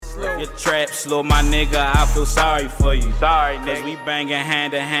Your trap slow, my nigga, I feel sorry for you. Sorry, cause we banging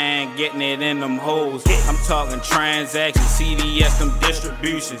hand to hand, getting it in them hoes. I'm talking transactions, CDS, them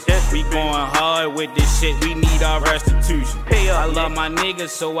distributions. We going hard with this shit, we need our restitution. I love my niggas,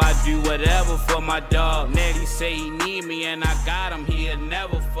 so I do whatever for my dog. He say he need me and I got him, he'll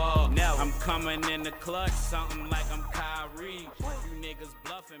never fall. I'm coming in the clutch, something like I'm Kyrie. You niggas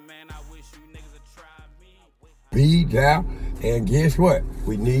bluffing, man, I wish you niggas would try me. Be down, and guess what?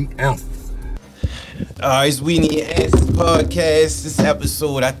 We need answers. It's We Need Answers podcast. This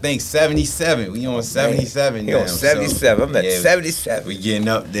episode, I think 77. We on 77 now. On 77. I'm at 77. We getting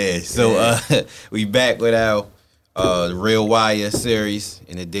up there. So we back with our Real Wire series.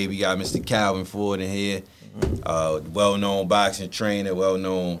 And today we got Mr. Calvin Ford in here. Well-known boxing trainer,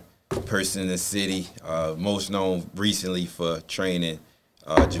 well-known person in the city. Most known recently for training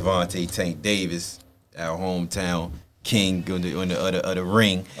Gervonta Tank Davis, our hometown king on the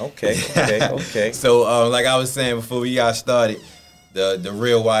ring. Okay. So, like I was saying before we got started, the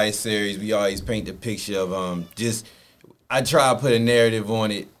Real Wire series, we always paint the picture of I try to put a narrative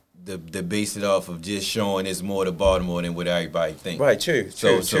on it to base it off of just showing it's more to Baltimore than what everybody thinks. Right, true.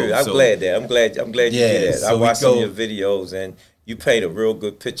 I'm glad you did that. So I watched some of your videos and you paint a real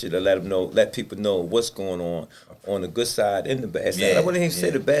good picture to let people know what's going on the good side and the bad side. I wouldn't even say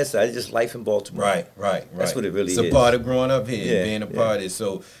the bad side, it's just life in Baltimore. Right. That's what it really is. It's a part of growing up here, being a part of it.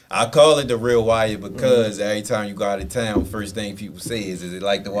 So I call it the Real Wire because every time you go out of town, first thing people say is it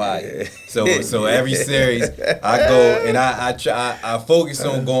like the Wire? So every series I go and I focus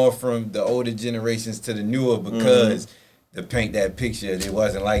on going from the older generations to the newer because to paint that picture, it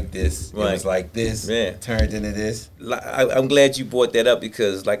wasn't like this. It was like this, turned into this. I'm glad you brought that up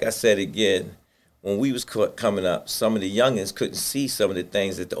because, like I said again, when we was coming up, some of the youngins couldn't see some of the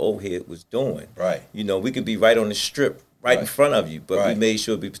things that the old head was doing. Right. You know, we could be right on the strip, right in front of you, but we made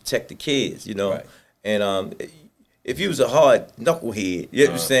sure we protect the kids, you know. Right. And if you was a hard knucklehead, you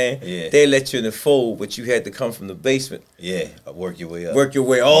know what I'm saying? They let you in the fold, but you had to come from the basement. Yeah, work your way up. Work your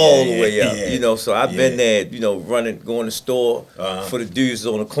way all the way up, you know. So I've been there, you know, going to the store for the dudes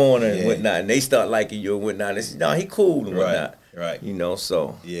on the corner and whatnot, and they start liking you and whatnot. They say, no, he cool and whatnot. Right. You know,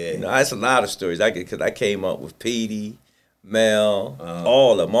 so, you know, that's a lot of stories. Because I came up with Petey, Mel,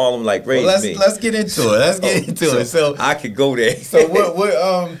 all of them like raised me. Let's get into it. So I could go there. So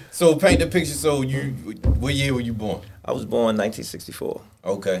what so paint the picture. So what year were you born? I was born in 1964.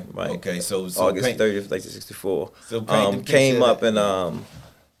 Okay. Right. Okay. So August 30th, 1964. So paint the picture. Came up in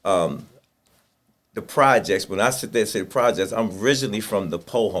the projects. When I sit there and say the projects, I'm originally from the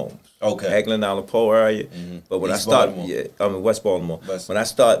Poe homes. Okay. Eglin Island, Poe area. But when East I started, Baltimore. I'm in West Baltimore. When I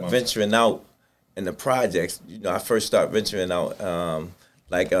start venturing out in the projects, you know, I first started venturing out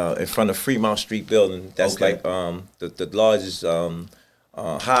in front of Fremont Street building. That's the largest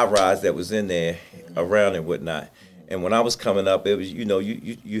high rise that was in there around and whatnot. And when I was coming up, it was, you know,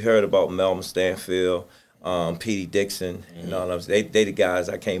 you heard about Melvin Stanfield, Petey Dixon, and all of them. They the guys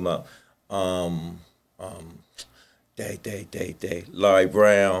I came up. Larry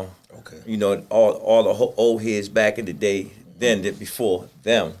Brown. Okay. You know, all the old heads back in the day, before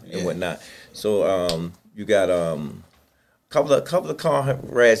them and whatnot. So you got couple of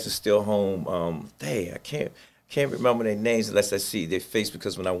comrades are still home. I can't remember their names unless I see their face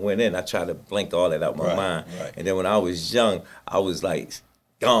because when I went in, I tried to blank all that out my mind. Right. And then when I was young, I was like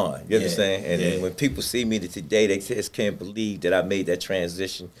gone. You understand? And then when people see me today, they just can't believe that I made that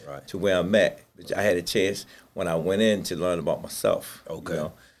transition to where I'm at. But I had a chance when I went in to learn about myself. Okay. You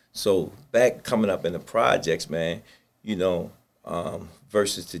know? So back coming up in the projects, man, you know,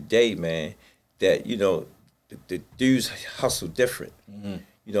 versus today, man, that, you know, the dudes hustle different.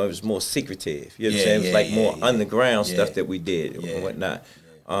 You know, it was more secretive. You know what I'm saying? It was like more underground stuff that we did and whatnot.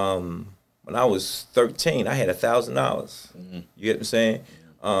 When I was 13, I had $1,000. You get what I'm saying?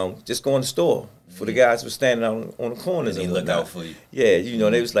 Just go in the store for the guys who were standing out on the corners and look out for you. Yeah, you know,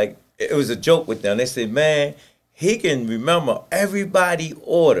 they was like, it was a joke with them. They said, man, he can remember everybody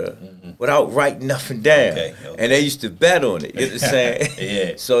order without writing nothing down. Okay. And they used to bet on it. You know what I'm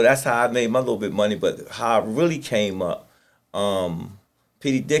saying? So that's how I made my little bit of money. But how I really came up,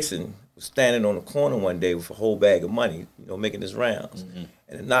 Petey Dixon was standing on the corner one day with a whole bag of money, you know, making his rounds.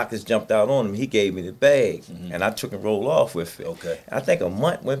 And the knockers jumped out on him. He gave me the bag, and I took and rolled off with it. Okay. And I think a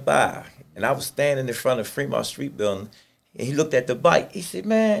month went by, and I was standing in front of Fremont Street building, and he looked at the bike. He said,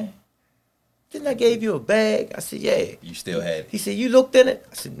 man, didn't I give you a bag? I said, yeah. You still had it? He said, you looked in it?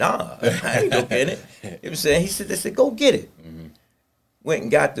 I said, nah, I ain't looked in it. You know what I'm saying? He said, they said, go get it. Went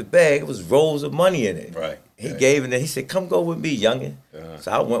and got the bag. It was rolls of money in it. Right. He gave it, and he said, come go with me, youngin'.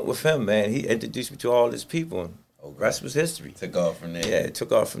 So I went with him, man. He introduced me to all his people. Okay. Rest was history. Took off from there. Yeah, it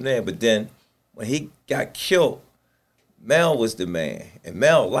took off from there. But then when he got killed, Mel was the man, and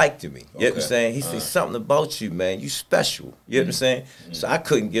Mel liked me. You know what I'm saying? He said, something about you, man. You special. You know what I'm saying? So I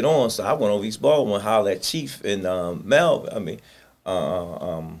couldn't get on, so I went over East Baltimore and hollered at Chief and Mel. I mean,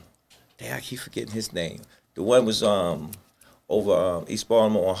 damn, I keep forgetting his name. The one was over East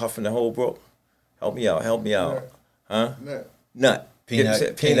Baltimore on Huffing and Holbrook. Help me out. Huh? Nut.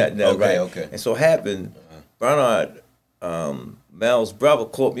 Peanut Nut, right. Okay. And so happened, Bernard, Mel's brother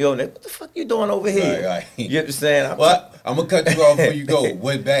called me over there. What the fuck you doing over here? Right. You know what I'm saying? Well, I'm going to cut you off before you go.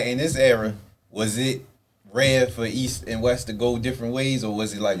 What, back in this era, was it rare for East and West to go different ways, or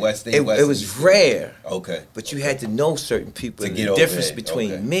was it like West State, West? It was rare. Okay. But you had to know certain people. To And get the over difference there.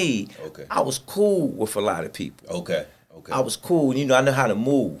 between Okay. me, Okay. I was cool with a lot of people. Okay. I was cool. You know, I know how to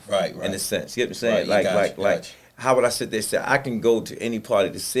move. Right. In a sense. You know what I'm saying? Right, Like, gotcha. how would I sit there and say, I can go to any part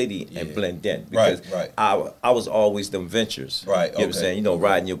of the city and blend in. Because Right. I was always them ventures. Right, You know what I'm okay. saying? You know,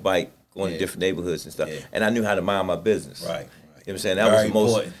 riding your bike, going Yeah. to different neighborhoods and stuff. Yeah. And I knew how to mind my business. Right. You know what I'm saying?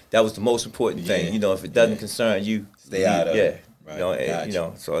 Very That was the most important thing. Yeah. You know, if it doesn't Yeah. concern you, Stay out of yeah. it. Right. You know, and, Gotcha. you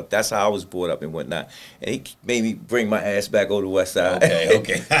know, so that's how I was brought up and whatnot. And he made me bring my ass back over to the West Side.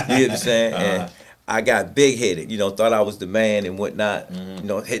 Okay. You know what I'm saying? And I got big headed, you know, thought I was the man and whatnot, you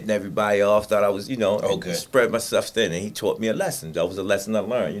know, hitting everybody off, thought I was, you know, Okay. spread myself thin. And he taught me a lesson. That was a lesson I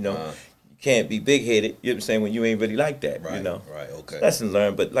learned, you know. You can't be big headed, you know what I'm saying, when you ain't really like that, Right. you know. Right. Okay. Lesson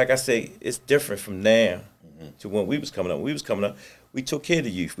learned, but like I say, it's different from now to when we was coming up. When we was coming up, we took care of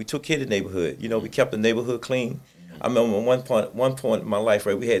the youth. We took care of the neighborhood. You know, we kept the neighborhood clean. I remember one point in my life,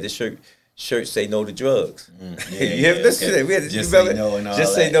 right, we had this shirt say no to drugs. You ever listen to that? We had Just you remember? say no and all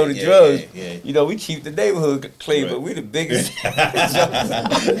Just say that. no to Yeah, drugs. yeah. You know, we keep the neighborhood clean, Right. but we the biggest.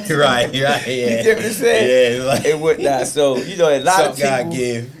 right. Yeah. You get what I'm saying? Yeah. Like, And whatnot. So, you know, a lot of some guy people.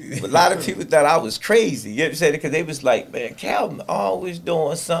 give. A lot of people thought I was crazy. You know what I'm saying? Because they was like, man, Calvin always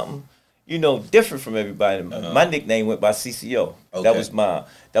doing something, you know, different from everybody. My nickname went by CCO. Okay. That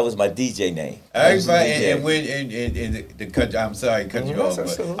was my DJ name. Everybody, DJ. and when in the country, I'm sorry to cut you off,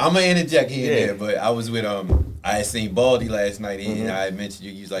 That's but okay. I'm gonna interject here Yeah. and there. But I was with I had seen Baldy last night, and I had mentioned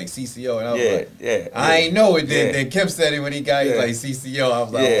you. He was like CCO, and I was like, yeah. I ain't know it. Then, Yeah. then Kim said it when he got. He was Yeah. like CCO. I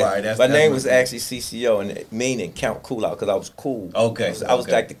was like, Yeah, all right, that's my that's name what- was actually CCO, and it meaning Count Cool Out because I was cool. Okay, I was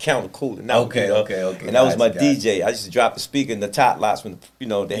okay. like the Count of Cool. Now, Okay, you know? okay. And that was my Gotcha. DJ. I used to drop the speaker in the top lots when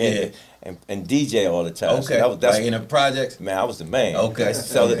they had and DJ all the time. Okay, So that's like in the projects. man, I was the man. Okay,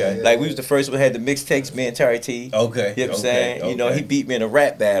 So okay. like we was the first one had the mixtapes, me and Terry T. Okay, You know what I'm okay, saying? You know, okay. he beat me in a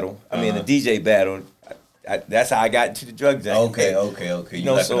rap battle. I mean, a DJ battle. That's how I got into the drug game. Okay. You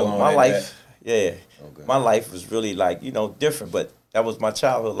know, left it so alone my at life, Okay. my life was really like, you know, different. But that was my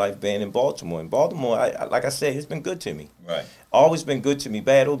childhood life being in Baltimore. In Baltimore, I like I said, it's been good to me. that. Right. Always been good to me,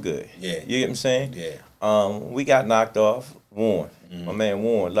 bad or good. Yeah. You get what I'm saying? Yeah. We got knocked off. Warren, Mm-hmm. my man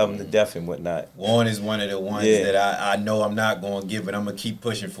Warren, love him to death and whatnot. Warren is one of the ones Yeah. that I know I'm not going to give, but I'm going to keep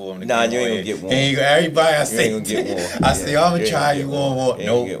pushing for him. To Nah, get you ain't Warren. gonna get Warren. He ain't gonna- everybody I say, ain't gonna get Warren. I say, Yeah, I'm going you to try ain't you gonna get Warren. Warren.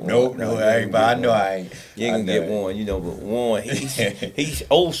 You ain't No, gonna no, get no, Warren. everybody. I know Warren. I ain't. You ain't I gonna get know. Warren, you know, but Warren, he's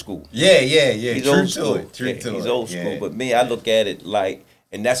old school. Yeah. He's True old to school. it. True Yeah, to it. he's old school. Yeah. But me, I look at it like,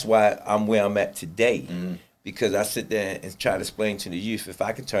 and that's why I'm where I'm at today. Mm-hmm. Because I sit there and try to explain to the youth, if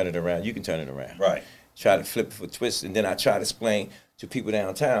I can turn it around, you can turn it around. Right. Try to flip it for twists, and then I try to explain to people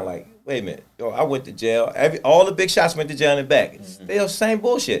downtown, like, wait a minute, yo, I went to jail. All the big shots went to jail and back. They the same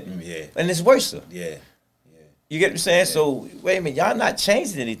bullshit. Yeah. And it's worse. Yeah. You get what I'm saying? So, wait a minute, y'all not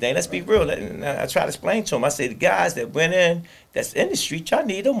changing anything. Let's be real. And I try to explain to them. I say, the guys that went in, that's in the street, y'all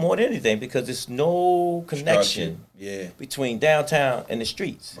need them more than anything because there's no connection Yeah. between downtown and the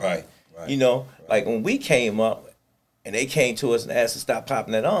streets. Right. You know, like when we came up and they came to us and asked to stop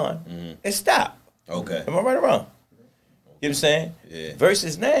popping it on, it stopped. Okay. Am I right or wrong? You know what I'm saying? Yeah.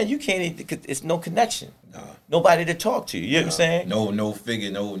 Versus now, you can't even, it's no connection. Nah. Nobody to talk to. You know what I'm saying? No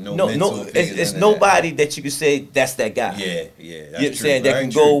figure, no No, mental figures it's under nobody that you can say that's that guy. that. Yeah. That's You know what I'm true. saying? That Very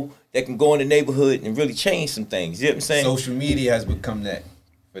can true. go in the neighborhood and really change some things. You know what I'm saying? Social media has become that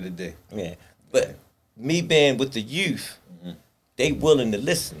for the day. Yeah. But me being with the youth, they willing to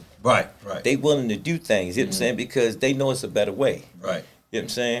listen. Right. They willing to do things. You know what I'm saying? Because they know it's a better way. Right. You know what I'm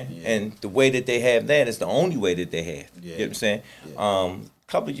saying? Yeah. And the way that they have that is the only way that they have. Yeah. You know what I'm saying? Yeah.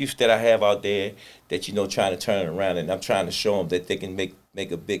 Couple of youth that I have out there that, you know, trying to turn it around, and I'm trying to show them that they can make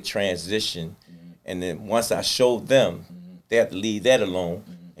a big transition. And then once I show them, they have to leave that alone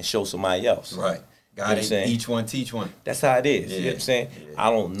and show somebody else. Right. You know Got what I'm it. saying? Each one teach one. That's how it is. You know Yeah. what I'm saying? Yeah. I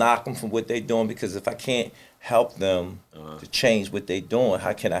don't knock them for what they're doing because if I can't help them to change what they're doing,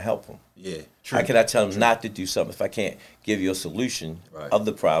 how can I help them? Yeah. How can I tell them not to do something if I can't give you a solution Right. of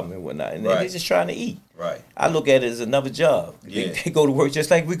the problem and whatnot? And Right. they're just trying to eat. Right. I look at it as another job. Yeah. They go to work just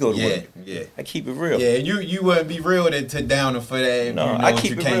like we go to work. Yeah. I keep it real. Yeah, you wouldn't be real to down them for that. If No, you know I what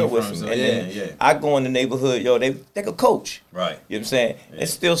keep you it came real from, with them. so, And then yeah. I go in the neighborhood, they could coach. Right. You know what I'm saying?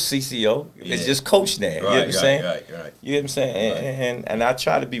 It's still CCO. It's Yeah. just coach now. You know what I'm saying? Right. You know what I'm saying? And I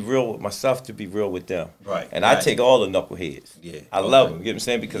try to be real with myself to be real with them. Right. And I take all the knuckleheads. Yeah. I love them. You know what I'm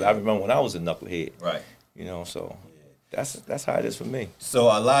saying? Because I remember when I was a knucklehead. Right. You know, so that's how it is for me. So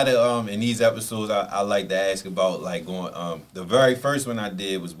a lot of in these episodes, I like to ask about like going. The very first one I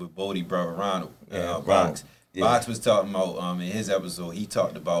did was with Bodie brother Ronald. Ronald. Box. Yeah. Box was talking about in his episode. He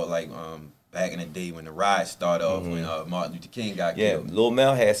talked about like back in the day when the riots started off when Martin Luther King got killed. Lil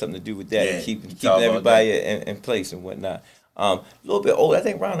Mel had something to do with that. Yeah, Keeping he talked about everybody in place and whatnot. A little bit older. I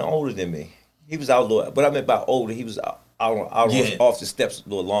think Ronald older than me. He was out a little, but I meant by older. He was out off the steps a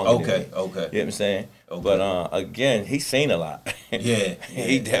little longer than me. Okay. You know what I'm saying? Okay. But again, he's seen a lot. Yeah.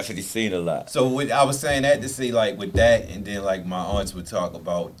 He definitely seen a lot. So I was saying that to say like with that, and then like my aunts would talk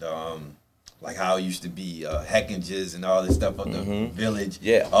about like how it used to be Heckinges and all this stuff up the village.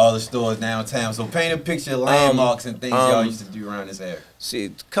 Yeah. All the stores downtown. So paint a picture of landmarks and things y'all used to do around this area. See,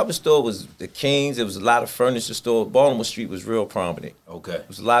 the cover store was the Kings. There was a lot of furniture store. Baltimore Street was real prominent. Okay. There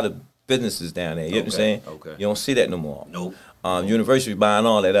was a lot of businesses down there. You know what I'm saying? Okay. You don't see that no more. Nope. University buying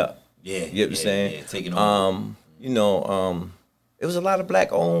all that up. Yeah. You know what I'm saying? Yeah, taking over. It was a lot of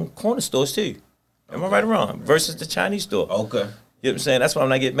black-owned corner stores, too. Am I right or wrong? Versus the Chinese store. Okay. You know what I'm saying? That's why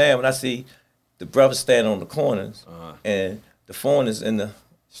when I get mad when I see the brothers standing on the corners and the foreigners in the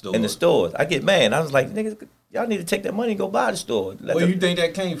stores. I get mad. I was like, niggas, y'all need to take that money and go buy the store. Where you think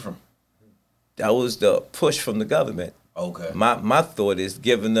that came from? That was the push from the government. Okay. My thought is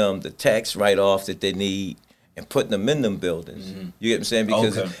giving them the tax write-offs that they need and putting them in them buildings. You get what I'm saying?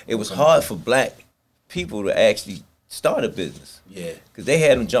 Because it was hard for black people to actually start a business. Yeah. Because they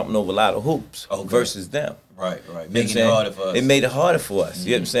had them jumping over a lot of hoops versus them. Right. You know Making what I'm it saying? harder for us. It made it harder for us.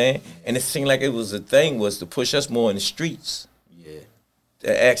 You know what I'm saying? And it seemed like it was to push us more in the streets. Yeah.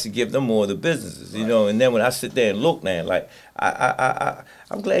 To actually give them more of the businesses, you know. And then when I sit there and look now, like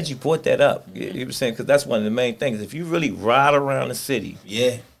I'm glad you brought that up. You know what I'm saying? Because that's one of the main things. If you really ride around the city,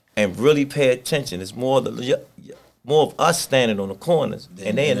 and really pay attention, it's more of us standing on the corners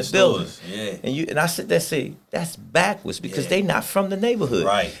and they in the buildings. Yeah. And I sit there and say that's backwards because they not from the neighborhood.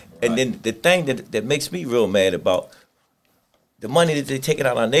 Right. And then the thing that makes me real mad about the money that they taking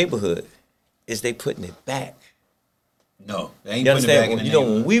out of our neighborhood is they putting it back. No, they ain't You putting it back understand? in the You know, when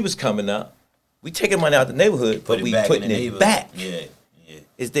neighborhood. we was coming up, we taking money out the neighborhood, but we putting it back. Yeah.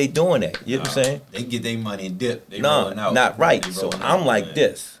 Is they doing that? You know what I'm saying? They get their money and dip. They No, rolling out. not right. They So rolling I'm out, like man.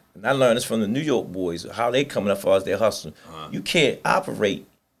 this, and I learned this from the New York boys, how they coming up for us, they hustling. You can't operate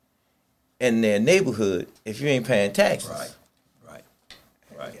in their neighborhood if you ain't paying taxes. Right.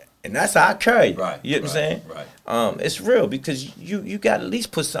 And that's how I carry it. Right, You know what I'm saying? right. It's real because you got to at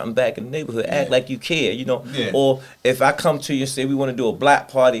least put something back in the neighborhood. Act like you care, you know. Yeah. Or if I come to you and say we want to do a black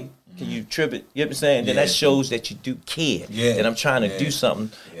party, can you trip it? You know what I'm saying? Then that shows that you do care. Yeah. That I'm trying to do something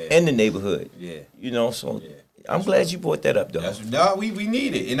in the neighborhood. Yeah. You know, so I'm glad you brought that up, though. No, we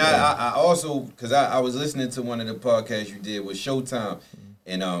need it. And I also, because I was listening to one of the podcasts you did with Showtime,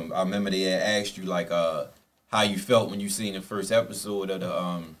 and I remember they had asked you, like, how you felt when you seen the first episode of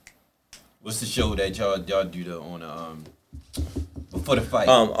the, what's the show that y'all do on before the fight?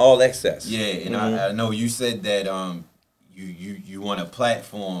 All Access. Yeah, and I know you said that you want a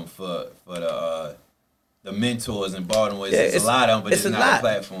platform for the mentors in Baltimore. It's a lot of them, but it's not a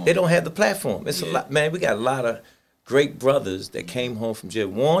platform. They don't have the platform. It's a lot, man. We got a lot of great brothers that came home from jail.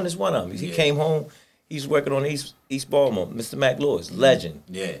 Warren is one of them. He came home. He's working on East Baltimore. Mr. Mac Lewis, legend.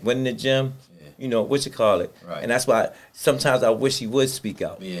 Yeah. Went in the gym. You know what you call it. Right. And that's why sometimes I wish he would speak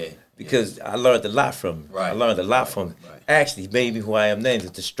out. Yeah. Because I learned a lot from him. Right. I learned a lot from him. Right. Actually, he made me who I am now. It's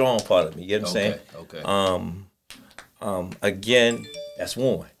the strong part of me. You know what I'm saying? Okay. Again, that's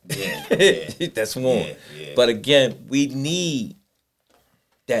Warren. Yeah. That's Warren. Yeah. But again, we need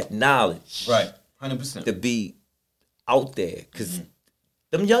that knowledge. Right. 100%. To be out there. Because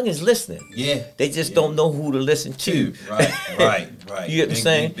them youngins listening. Yeah. They just don't know who to listen to. Right. You get what I'm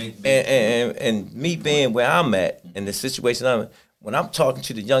saying? Big. And me being where I'm at and the situation I'm in, when I'm talking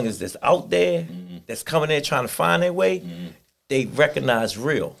to the youngins that's out there, that's coming in trying to find their way, they recognize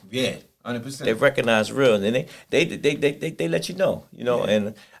real. Yeah, 100%. They recognize real, and then they let you know,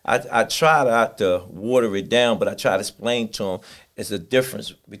 And I try not to water it down, but I try to explain to them it's a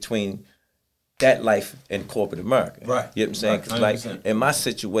difference between that life and corporate America. Right. You know what I'm saying? Because like in my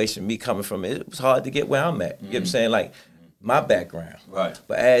situation, me coming from it was hard to get where I'm at. You know what I'm saying? Like my background. Right.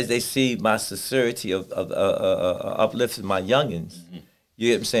 But as they see my sincerity of uplifting my youngins, you You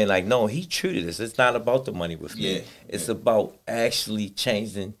get what I'm saying? Like, no, he treated us. It's not about the money with me. Yeah, It's about actually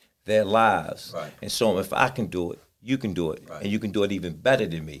changing their lives. Right. And so if I can do it, you can do it. Right. And you can do it even better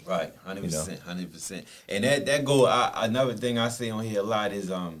than me. Right, 100%, 100%. And that go. Another thing I say on here a lot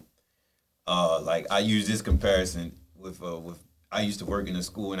is like I use this comparison with I used to work in a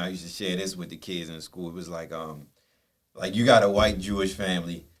school and I used to share this with the kids in the school. It was like you got a white Jewish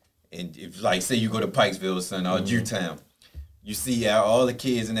family, and if like say you go to Pikesville, son, or Jewtown, you see how all the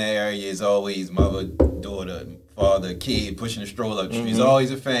kids in that area is always mother, daughter, father, kid pushing a stroller up the street. It's always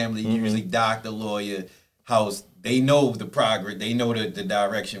a family, usually doctor, lawyer, house. They know the progress. They know the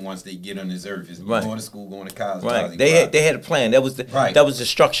direction once they get on this earth. Is Right. going to school, going to college. Right. college, They had a plan. That was the Right. that was the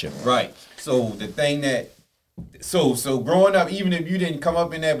structure. Right. So the thing that so growing up, even if you didn't come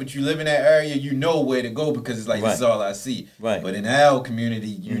up in that, but you live in that area, you know where to go because it's like this is Right. all I see. Right. But in our community,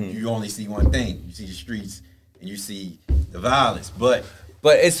 you only see one thing. You see the streets and you see the violence. But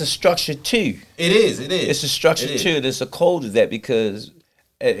But it's a structure too. it is. It's a structure It is. too. There's a code to that because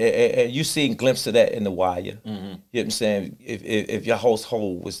you see a glimpse of that in The Wire. You know what I'm saying? If your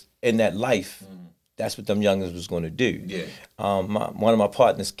household was in that life, that's what them youngins was going to do. Yeah. One of my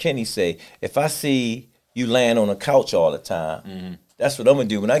partners, Kenny, say, if I see you laying on a couch all the time, that's what I'm going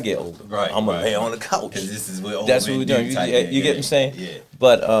to do when I get older. Right, I'm going right. to lay on the couch. Because this is what old That's men what we're doing. do You, type you thing. get what I'm saying? Yeah.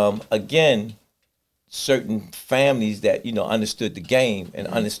 But again, certain families that understood the game and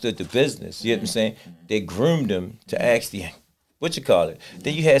understood the business. You know what I'm saying? They groomed them to actually,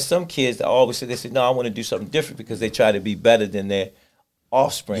 Then you had some kids that always said, no, I want to do something different because they try to be better than their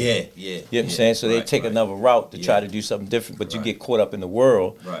offspring. Yeah. You know what I'm saying? So they take another route to try to do something different, but you get caught up in the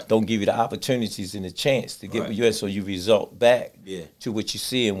world. Right. Don't give you the opportunities and the chance to get Right. where you're at, so you result back Yeah. to what you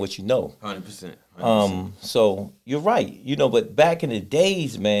see and what you know. 100%. So you're right, but back in the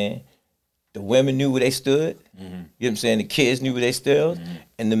days, man, the women knew where they stood. You know what I'm saying? The kids knew where they stood,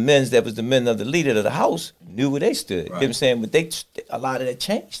 and the men that was the men of the leader of the house knew where they stood. You know what I'm saying? But a lot of that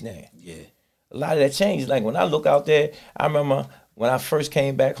changed now. Yeah. A lot of that changed. Like when I look out there, I remember when I first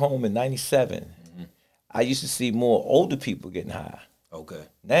came back home in '97, I used to see more older people getting high. Okay.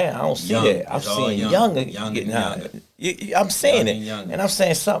 Now I don't see Young. that. I'm It's all seeing young. younger Young getting and high. younger. I'm saying Young it, and younger. and I'm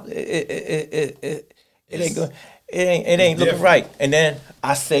saying something. It ain't good. It ain't looking different. right. And then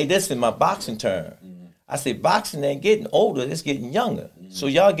I say this in my boxing term. I say boxing ain't getting older; it's getting younger. So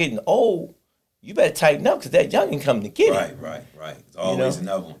y'all getting old, you better tighten up because that youngin' coming to get it. Right. It's always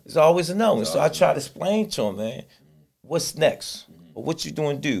another one. It's always another one. So I try to explain to him, man, what's next? Or what you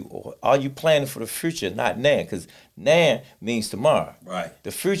doing do? Or are you planning for the future, not now? Because now means tomorrow. Right.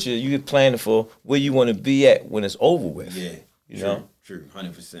 The future, you're planning for where you want to be at when it's over with. Yeah. You know? True.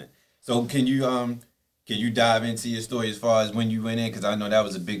 100%. So can you dive into your story as far as when you went in? Because I know that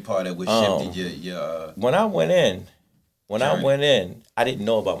was a big part of what shifted your When I went in, Journey. I didn't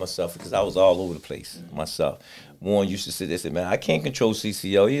know about myself because I was all over the place myself. Warren used to say this, man, I can't control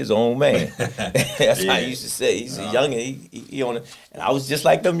CCO. He his own man. That's how he used to say. He's a youngin'. He on it. And I was just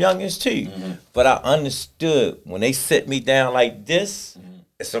like them youngins too. But I understood when they sit me down like this,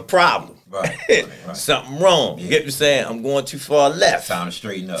 it's a problem. Right. Something wrong. You get what I'm saying? I'm going too far left. Time to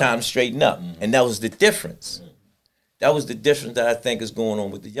straighten up. Time to straighten up. And that was the difference. That was the difference that I think is going on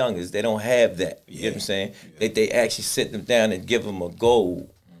with the youngers. They don't have that. You know what I'm saying? They actually sit them down and give them a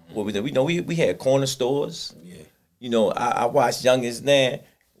goal. What we did. We had corner stores. Yeah. I watch youngers now.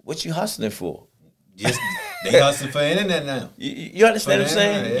 What you hustling for? Just they hustle for internet now. You understand what I'm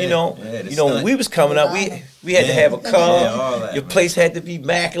saying? Yeah, When we was coming up, we had to have a car. all that, Your man. place had to be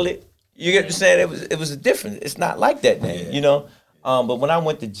immaculate. You get what I'm saying? It was a different. It's not like that now. But when I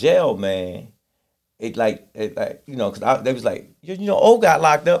went to jail, man, it because they was like, old got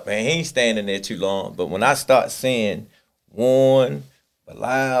locked up, man. He ain't standing there too long. But when I start seeing Warren,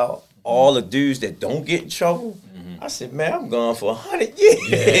 Bilal, all the dudes that don't get in trouble, I said, man, I'm gone for 100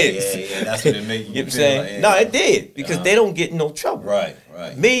 years. Yeah. That's what it made you You know what I'm feel saying? like, yeah. No, it did because they don't get in no trouble. Right.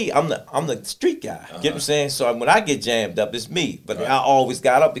 Me, I'm the street guy. You get what I'm saying? So when I get jammed up, it's me. But I always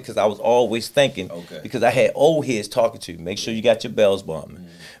got up because I was always thinking. Okay. Because I had old heads talking to me. Make sure you got your bells bombing.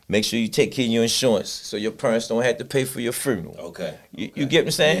 Make sure you take care of your insurance so your parents don't have to pay for your funeral. Okay. You get what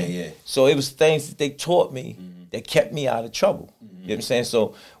I'm saying? Yeah. So it was things that they taught me that kept me out of trouble. You know what I'm saying?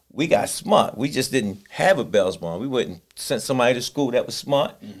 So we got smart. We just didn't have a bells bomb. We went and sent somebody to school that was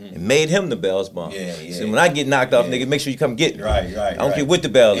smart and made him the bells bomb. Yeah. So when I get knocked off, nigga, make sure you come get me. Right. I don't care what the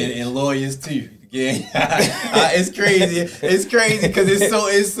bell is. And lawyers too. Yeah, it's crazy. It's crazy because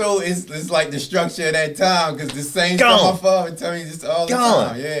it's like the structure of that time because the same stuff my father tell me just all the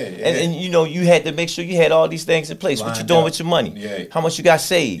time. Yeah. And you had to make sure you had all these things in place. What you Lined doing up. with your money? Yeah. How much you got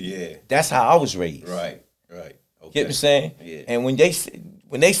saved? Yeah. That's how I was raised. Right. Get what I'm saying? Yeah. And when they,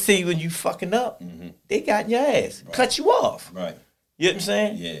 when they see when you fucking up, they got in your ass, cut you off. Right. You know what I'm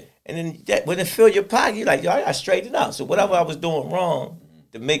saying? Yeah. And then when it fill your pocket, you're like, yo, I got to straighten out. So whatever I was doing wrong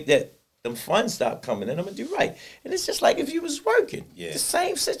to make them funds stop coming in, I'm going to do right. And it's just like if you was working. Yeah. The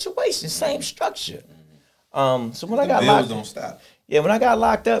same situation, same structure. So when I got bills locked don't stop. Yeah, when I got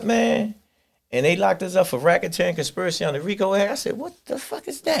locked up, man, and they locked us up for racketeering conspiracy on the RICO Act, I said, what the fuck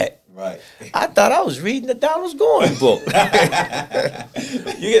is that? Right. I thought I was reading the Donald Gordon book. You get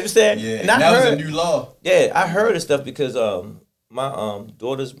what I'm saying? Yeah. And that was a new law. Yeah, I heard of stuff because my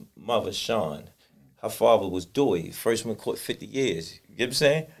daughter's mother, Sean, her father was Dewey, first one caught 50 years. You get what I'm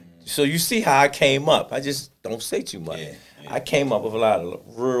saying? So you see how I came up. I just don't say too much. Yeah. I came up with a lot of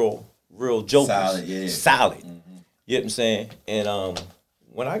real jokers. Solid, yeah. Solid. You know what I'm saying? And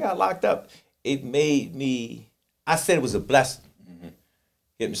when I got locked up, it made me, I said it was a blessing. You know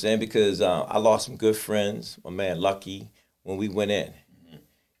what I'm saying? Because I lost some good friends, my man Lucky, when we went in. You know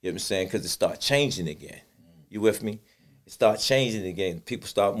what I'm saying? Because it started changing again. You with me? It started changing again. People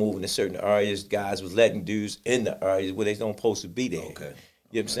start moving in certain areas. Guys was letting dudes in the areas where they don't supposed to be there. Okay.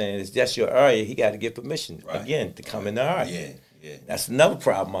 You know what I'm saying? It's just your area. He got to get permission again to come in the area. Yeah. That's another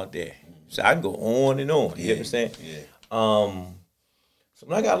problem out there. So I can go on and on. You know what I'm saying? Yeah. So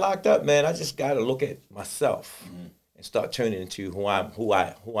when I got locked up, man, I just got to look at myself and start turning into who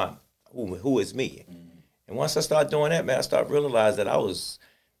is me. And once I start doing that, man, I start realizing that I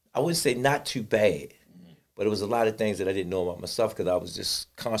wouldn't say not too bad, but it was a lot of things that I didn't know about myself because I was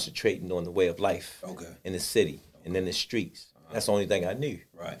just concentrating on the way of life in the city and in the streets. That's the only thing I knew.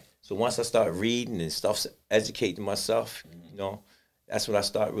 Right. So once I started reading and stuff, educating myself, you know, that's when I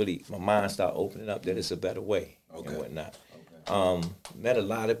start my mind started opening up that it's a better way and whatnot. Met a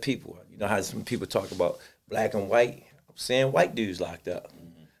lot of people. You know how some people talk about black and white? I was seeing white dudes locked up.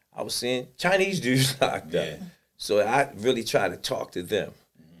 I was seeing Chinese dudes locked up. So I really try to talk to them,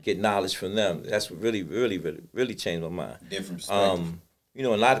 get knowledge from them. That's what really changed my mind. Different perspective. You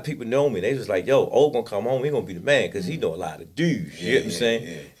know, a lot of people know me. They was like, yo, gonna come home, he gonna be the man, because he know a lot of dudes. You know what I'm saying?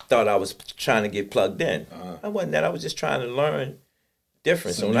 Yeah. Thought I was trying to get plugged in. I wasn't that. I was just trying to learn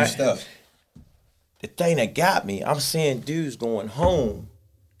different. Some new stuff. The thing that got me, I'm seeing dudes going home,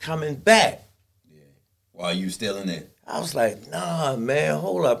 coming back. Yeah. While you still in there. I was like, nah, man,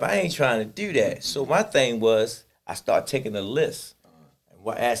 hold up. I ain't trying to do that. So my thing was, I started taking a list and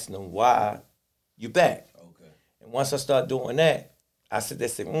asking them why you back. Okay. And once I started doing that, I said,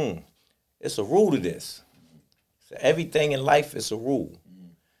 it's a rule to this. So everything in life is a rule.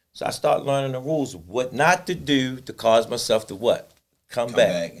 So I started learning the rules of what not to do to cause myself to what? Come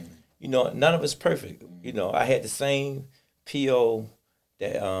back. You know, none of it's perfect. You know, I had the same PO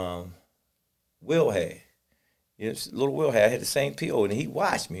that Will had. You know, little Will had. I had the same PO, and he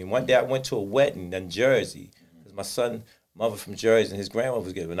watched me. And one day I went to a wedding in Jersey, because my son, mother from Jersey, and his grandmother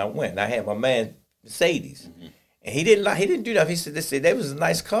was getting. And I went, and I had my man Mercedes. And he didn't do that. He said, that was a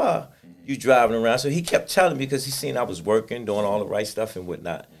nice car you driving around. So he kept telling me, because he seen I was working, doing all the right stuff and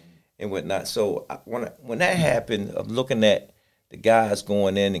whatnot. So when that happened, of looking at the guys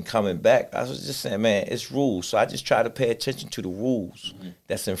going in and coming back, I was just saying, man, it's rules. So I just try to pay attention to the rules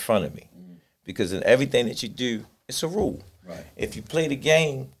that's in front of me. Because in everything that you do, it's a rule. Right. If you play the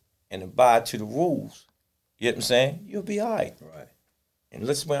game and abide to the rules, you know what I'm saying, you'll be all right. Right. And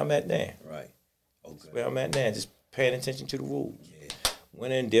listen where I'm at now. Right. Okay. Where I'm at now, just paying attention to the rules. Yeah.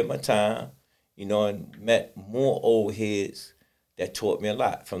 Went in, did my time, you know, and met more old heads that taught me a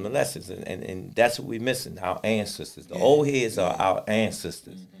lot from the lessons. And that's what we're missing, our ancestors. The old heads are our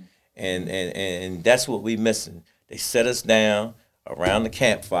ancestors. And that's what we're missing. They set us down around the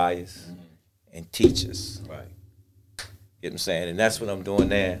campfires and teach us. Right. You know what I'm saying? And that's what I'm doing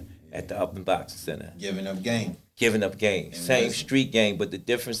now at the Upland Boxing Center. Giving up game. Giving up game. Same street game, but the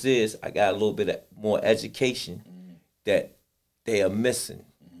difference is I got a little bit more education that they are missing.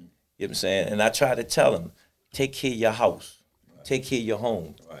 You know what I'm saying? And I try to tell them, take care of your house. Right. Take care of your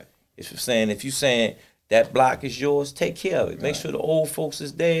home. Right. If you're saying that block is yours, take care of it. Right. Make sure the old folks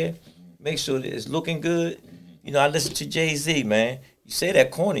is there. Make sure that it's looking good. You know, I listen to Jay-Z, man. You say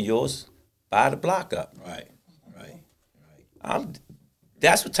that corner yours, buy the block up. Right.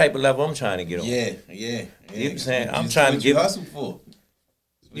 That's what type of level I'm trying to get on. Yeah. You know what I'm saying? I'm trying to get hustle for.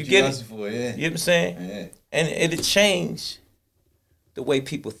 You get it? For, yeah. You know what I'm saying? Yeah. And it'll change the way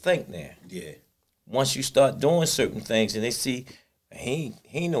people think now. Yeah. Once you start doing certain things and they see, he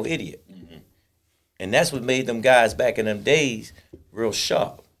ain't no idiot. And that's what made them guys back in them days real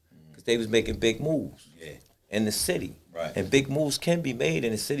sharp. Because they was making big moves in the city. Right. And big moves can be made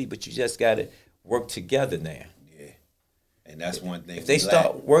in the city, but you just got to work together now. And that's one thing. If they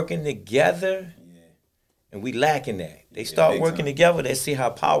start working together And we lacking that. They start big working time. together, they see how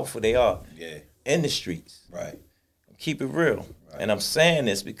powerful they are Yeah. in the streets. Right. Keep it real. Right. And I'm saying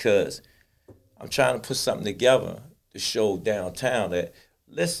this because I'm trying to put something together to show downtown that,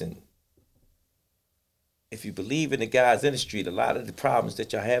 listen, if you believe in the guys in the street, a lot of the problems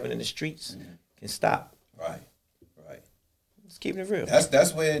that y'all having in the streets can stop. Right. Right. Just keeping it real.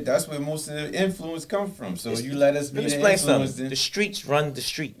 That's where most of the influence comes from. So you let us be Let me the explain influence. something. Then, The streets run the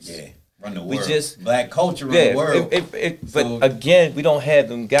streets. yeah. Run the We world. just- Black culture run Yeah, the world. but So- again, we don't have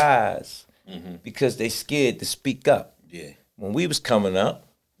them guys because they scared to speak up. Yeah. When we was coming up,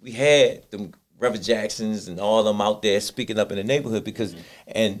 we had them Reverend Jacksons and all them out there speaking up in the neighborhood because,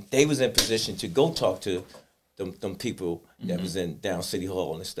 and they was in position to go talk to them people that was in down City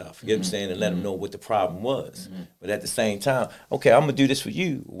Hall and stuff. You know what I'm saying? And let them know what the problem was. But at the same time, okay, I'm gonna do this for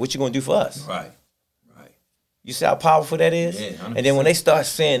you. What you gonna do for us? Right. Right. You see how powerful that is? Yeah, 100%. And then when they start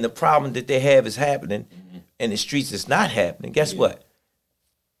saying the problem that they have is happening and the streets is not happening, guess what?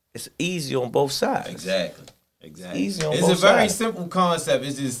 It's easy on both sides. Exactly. Exactly. Easy on It's both a very sides. simple concept.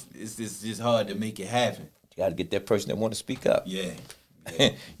 It's just hard to make it happen. You gotta get that person that wanna speak up. Yeah.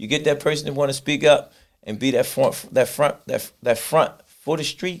 You get that person that wanna speak up and be that front for the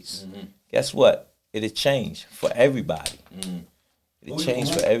streets, guess what? It'll change for everybody. It'll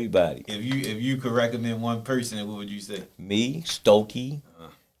change for everybody. If you could recommend one person, what would you say? Me, Stokey.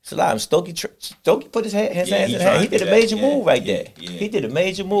 It's a lot. Stokey put his hands Yeah, in he the tried hat. He to did do a that. major Yeah, move right yeah, there. yeah. He did a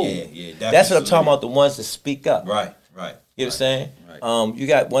major move. Yeah, definitely. That's what I'm talking about, the ones that speak up. Right. Right. You know what I'm saying? Right. You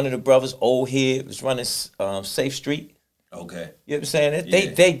got one of the brothers, Old Head, was running Safe Street. Okay. You know what I'm saying?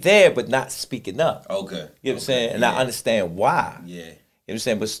 Yeah. They there, but not speaking up. Okay. You know what I'm saying? And I understand why. Yeah. You know what I'm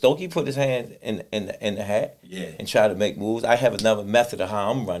saying? But Stokey put his hand in the hat Yeah. and try to make moves. I have another method of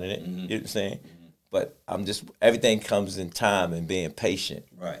how I'm running it. You know what I'm saying? But I'm just, everything comes in time and being patient.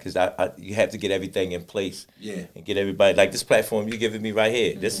 Right. Because you have to get everything in place. Yeah. And get everybody, like this platform you're giving me right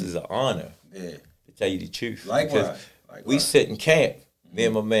here. This is an honor, Yeah. to tell you the truth. Likewise. Because we sit in camp, me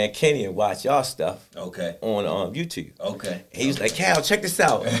and my man Kenny, and watch y'all stuff Okay. on YouTube. Okay. He was like, Cal, check this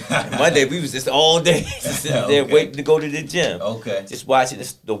out. And one day we was just all day sitting there Okay. waiting to go to the gym. Okay. Just watching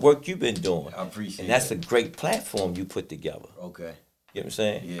the work you've been doing. I appreciate And that's that. a great platform you put together. Okay. You know what I'm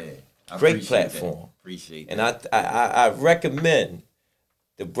saying? Yeah. I Great appreciate platform. That. Appreciate And that. I recommend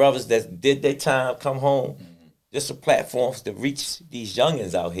the brothers that did their time come home, just a platform to reach these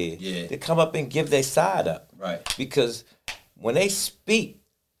youngins out here. Yeah. To come up and give their side up. Right. Because when they speak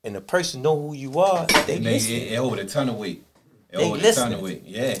and the person know who you are, they And listen. it hold a ton of weight. It They hold a ton listening. of weight.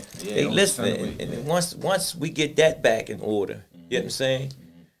 Yeah. Yeah. They it hold a ton of listening. weight, And yeah. then once we get that back in order, you know what I'm saying?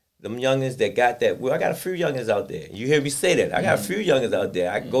 Them youngins that got that, well, I got a few youngins out there. You hear me say that. I got a few youngins out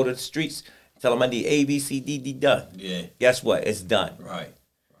there. I can go to the streets, tell them I need A, B, C, D, D done. Yeah. Guess what? It's done. Right.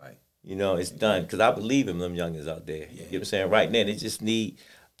 Right. You know, it's done. Because I believe in them youngins out there. You know what I'm saying? Right now, they just need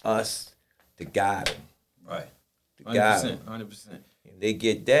us to guide them. Right. To guide 100%. them. 100%. And they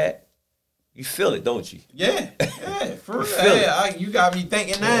get that, you feel it, don't you? Yeah. Yeah. For real. feel it. Yeah, you got me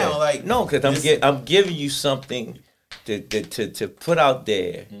thinking now. Like No, because I'm giving you something to put out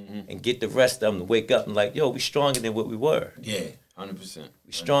there and get the rest of them to wake up and like, yo, we stronger than what we were. Yeah. 100%.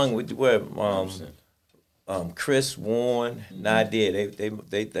 We stronger with the word. Chris, Warren, Nadia,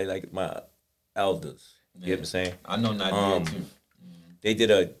 they like my elders. You know what I'm saying? I know Nadia too. They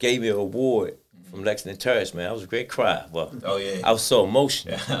gave me an award from Lexington Terrace, man. That was a great cry. But Oh yeah. I was so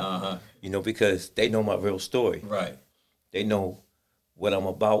emotional, Uh-huh. you know, because they know my real story. Right. They know what I'm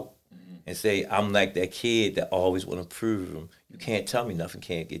about, and say I'm like that kid that always want to prove them. You can't tell me nothing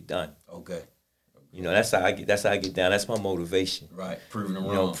can't get done. Okay. You know, that's how I get down. That's my motivation. Right. Proving them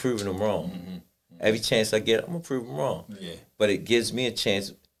You wrong. know, proving them wrong. Every chance I get, I'm gonna prove them wrong. Yeah. But it gives me a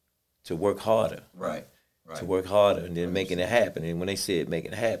chance to work harder, Right. Right. to work harder, and then making it happen. And when they say it,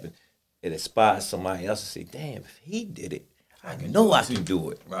 making it happen, it inspires somebody else to say, "Damn, if he did it, I know I can do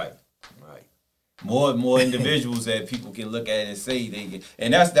it." Right, right. More individuals that people can look at and say they can,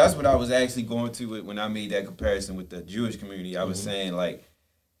 and that's what I was actually going to it when I made that comparison with the Jewish community. I was saying like,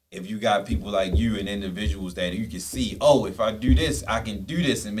 if you got people like you and individuals that you can see, oh, if I do this, I can do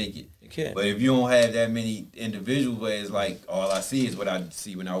this and make it. You can. But if you don't have that many individuals where it's like all I see is what I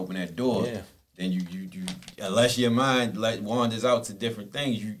see when I open that door, Yeah. then you unless your mind like wanders out to different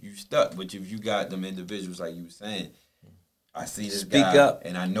things, you stuck. But if you got them individuals like you were saying, I see this Speak guy up.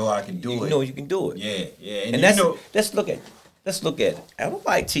 and I know I can do You it. know you can do it. Yeah, yeah. And you that's know, let's look at it.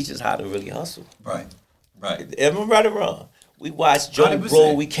 Nobody teaches how to really hustle. right, right. Am I right or wrong? We watched Joe 100%.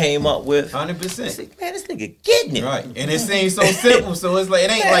 Bro. We came up with. 100%. I said, man, this nigga getting it. Right. And it seems so simple, so it's like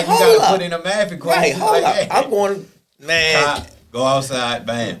it ain't Man, like you hold gotta up. put in a math equation. Right, It's hold like, up. hey, I'm going, man. go outside,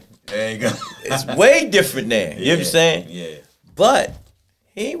 bam. There you go. It's way different now. You know what I'm saying? Yeah. But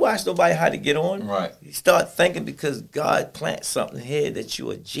he ain't watched nobody how to get on. Right. He start thinking because God plants something here that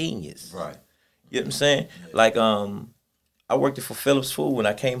you're a genius. Right. You know what I'm saying? Yeah. Like I worked for Phillips Food when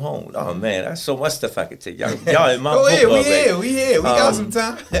I came home. Oh man, that's so much stuff I could take. Y'all in my book already. We here. We got some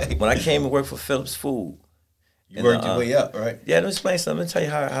time. When I came and worked for Phillips Food. You worked your way up, right? Yeah, let me explain something. Let me tell you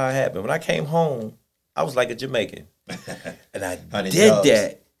how it happened. When I came home, I was like a Jamaican. And I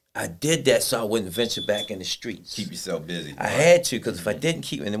did that so I wouldn't venture back in the streets. Keep yourself busy. I had to, because if I didn't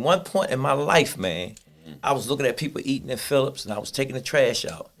keep, and at one point in my life, man, I was looking at people eating at Phillips, and I was taking the trash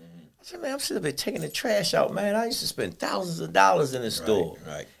out. I said, man, I'm sitting there taking the trash out, man. I used to spend thousands of dollars in the store.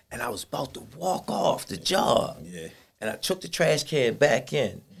 Right. And I was about to walk off the job. Yeah. And I took the trash can back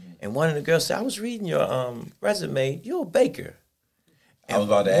in. And one of the girls said, I was reading your resume. You're a baker. I was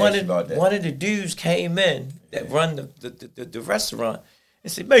about to ask you about that. One of the dudes came in that run the restaurant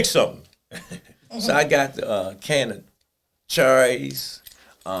and said, make something. So I got the can of cherries.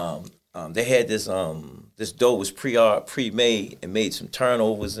 They had this dough was pre-made and made some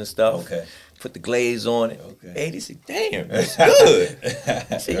turnovers and stuff. Okay. Put the glaze on it. Okay. And he said, damn, that's good.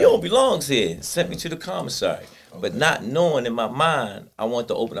 I said, you don't belong here. And sent me to the commissary. Okay. But not knowing in my mind, I wanted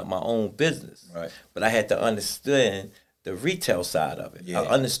to open up my own business. Right. But I had to understand the retail side of it. Yeah. I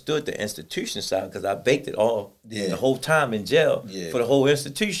understood the institution side because I baked it all the whole time in jail for the whole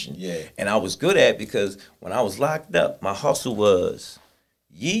institution. Yeah. And I was good at it because when I was locked up, my hustle was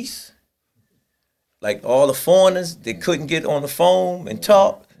yeast. Like all the foreigners that couldn't get on the phone and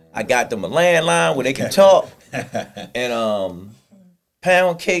talk, I got them a landline where they can talk. And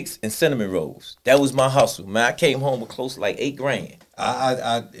pound cakes and cinnamon rolls. That was my hustle, man. I came home with close to like $8,000.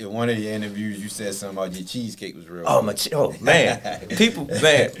 I in one of the interviews you said something about your cheesecake was real. Oh man, people,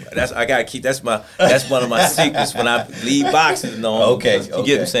 man. I gotta keep. That's one of my secrets when I leave boxing and all. Okay, you get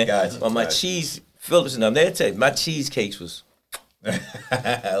what I'm saying? Gotcha, but my cheese, Phillips and them, they tell you my cheesecakes was. Okay.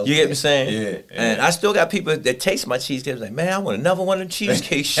 You get what I'm saying? Yeah. And I still got people that taste my cheesecakes like, man, I want another one of them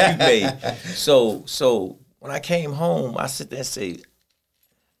cheesecakes you made. So when I came home, I sit there and say,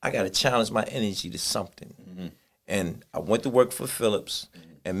 I got to challenge my energy to something. Mm-hmm. And I went to work for Phillips,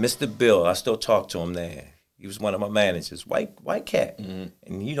 and Mr. Bill, I still talk to him there. He was one of my managers, white cat. Mm-hmm.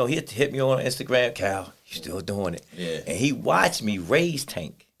 And, you know, he hit me on Instagram, Cal, you still doing it. Yeah. And he watched me raise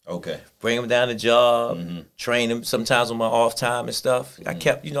Tank. Okay. Bring him down the job, train him sometimes on my off time and stuff. I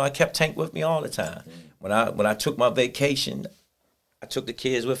kept Tank with me all the time. When I took my vacation, I took the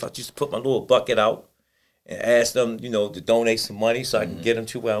kids with. I used to put my little bucket out and ask them, to donate some money so I can get them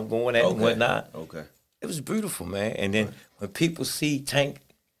to where I'm going at and whatnot. Okay. It was beautiful, man. And then when people see Tank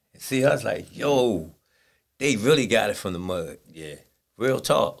and see us, like, yo, they really got it from the mud. Yeah. Real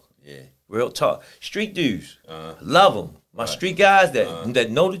talk. Yeah. Real talk. Street dudes, love them. My street guys that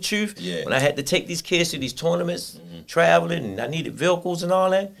know the truth. Yeah. When I had to take these kids to these tournaments, traveling, and I needed vehicles and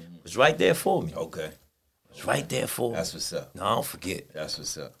all that, it was right there for me. Okay. It was right there for me. That's what's up. No, I don't forget. That's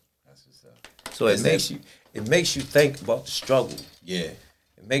what's up. That's what's up. So it makes you think about the struggle. Yeah.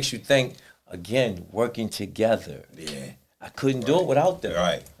 It makes you think, again, working together. Yeah. I couldn't do it without them.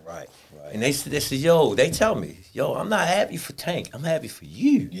 Right. And they said, they tell me, I'm not happy for Tank. I'm happy for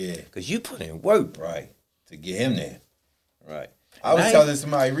you. Yeah. Because you put in work. Right. To get him there. Right. I was telling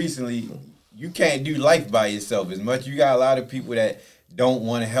somebody recently, you can't do life by yourself as much. You got a lot of people that don't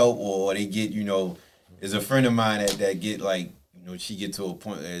want to help, or they get, there's a friend of mine that get like, she get to a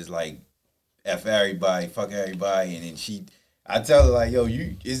point where it's like, F everybody, fuck everybody, and then I tell her like, yo,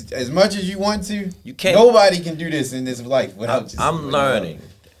 as much as you want to, you can't. Nobody can do this in this life without. I'm learning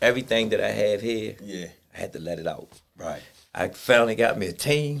everything that I have here. Yeah, I had to let it out. Right. I finally got me a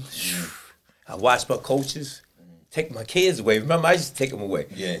team. I watched my coaches take my kids away. Remember, I used to take them away.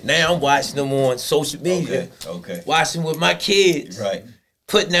 Yeah. Now I'm watching them on social media. Okay. Watching with my kids. Right.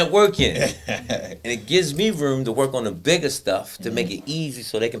 Putting that work in. And it gives me room to work on the bigger stuff to make it easy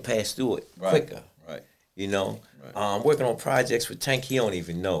so they can pass through it quicker. Right. Right. Working on projects with Tank, he don't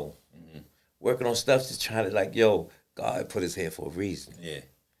even know. Mm-hmm. Working on stuff just trying to like, God put us here for a reason. Yeah.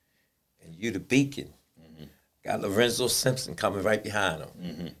 And you the beacon. Mm-hmm. Got Lorenzo Simpson coming right behind him.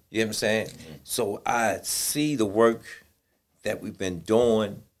 Mm-hmm. You know what I'm saying? Mm-hmm. So I see the work that we've been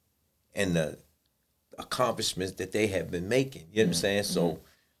doing and the accomplishments that they have been making. You know what I'm saying? So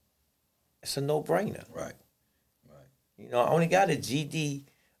it's a no-brainer. Right. I only got a GD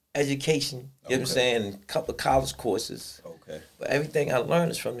education, you know what I'm saying, and a couple of college courses. Okay. But everything I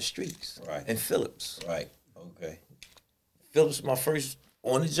learned is from the streets. Right. And Phillips. Right. Okay. Phillips was my first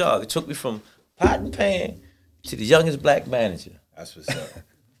on the job. It took me from pot and pan to the youngest black manager. That's what's up.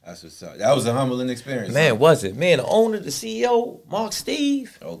 That's what's up. That was a humbling experience. Man, was it? Man, the owner, the CEO, Mark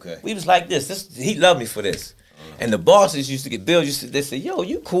Steve. Okay. We was like this. He loved me for this. And the bosses used to get bills. They say, yo,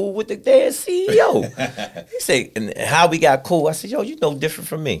 you cool with the damn CEO. He said, and how we got cool. I said, yo, you know different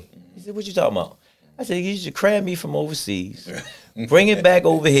from me. He said, what you talking about? I said, you should crab me from overseas, bring it back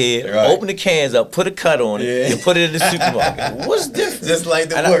over here, open the cans up, put a cut on it, and put it in the supermarket. What's different? Just like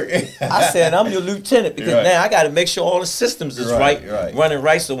the work. I said, I'm your lieutenant because now I got to make sure all the systems is right, running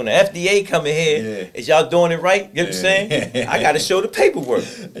right. So when the FDA come in here, is y'all doing it right? You know what I'm saying? I got to show the paperwork.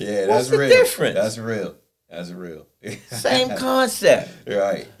 Yeah, what's that's real. The difference? That's real. That's real. Same concept.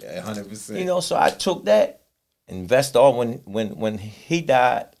 Right. 100%. You know, so I took that. Invest all when he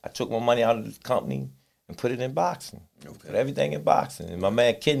died, I took my money out of the company and put it in boxing. Put everything in boxing. And my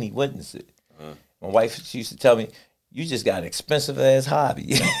man Kidney witnessed it. My wife, she used to tell me, you just got an expensive ass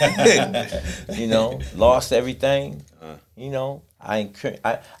hobby. You know, lost everything. You know, I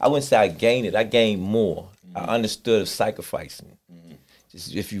wouldn't say I gained it, I gained more. I understood of sacrificing.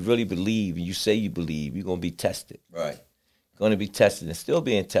 Just if you really believe and you say you believe, you're gonna be tested. Right. Gonna be tested and still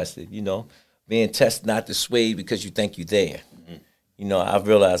being tested, you know. Being tested not to sway because you think you're there. You know, I've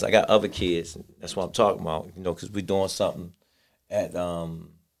realized I got other kids. That's what I'm talking about, you know, because we're doing something at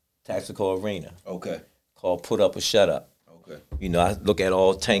Taxico Arena. Okay. Called Put Up or Shut Up. Okay. You know, I look at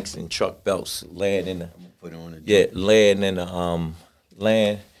all tanks and truck belts laying in the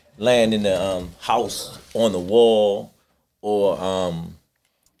laying in the house on the wall or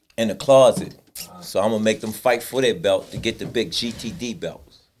in the closet. So I'm gonna make them fight for that belt to get the big GTD belt.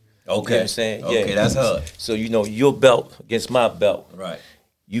 Okay. You know what I'm saying? Okay, yeah. that's hard. So, you know, your belt against my belt. Right.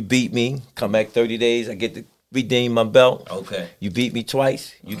 You beat me, come back 30 days, I get to redeem my belt. Okay. You beat me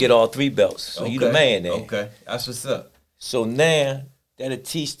twice, you get all 3 belts. So you the man there. Okay. That's what's up. So now, that'll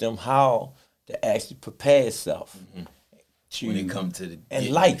teach them how to actually prepare yourself. To, when it comes to the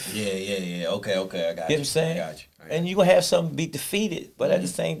life. Yeah. Okay, I got you. You know what I'm saying? I got you. And you're going to have something be defeated, but at the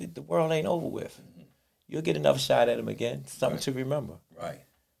same time, the world ain't over with. You'll get another shot at him again, something to remember. Right.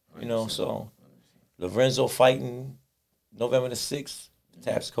 You know, so Lorenzo fighting November the 6th,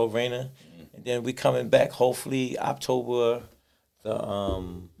 Taxico Arena, and then we coming back hopefully October the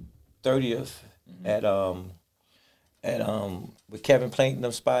 30th at with Kevin Plankton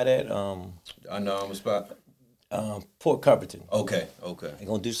spot at I know I'm a spot. Port Cumberton. Okay. They're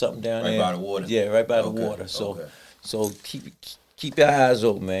gonna do something down there. Right by the water. Yeah, right by the water. So keep your eyes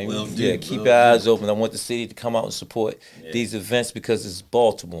open, man. Keep your eyes open. I want the city to come out and support these events because it's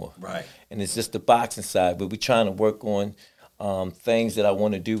Baltimore. Right. And it's just the boxing side, but we're trying to work on things that I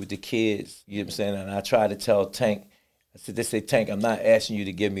want to do with the kids. You know what I'm saying? And I try to tell Tank, they say, Tank, I'm not asking you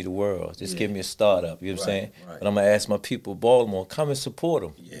to give me the world. Just give me a startup. You know what I'm saying? Right. But I'm going to ask my people, Baltimore, come and support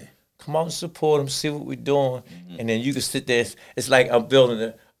them. Yeah. Come out and support them, see what we're doing. And then you can sit there. It's like I'm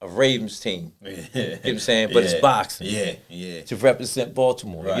building a Ravens team. You know what I'm saying? But it's boxing. Yeah. To represent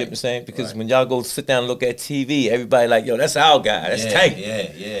Baltimore. You know what I'm saying? Because when y'all go sit down and look at TV, everybody like, yo, that's our guy. That's Tank.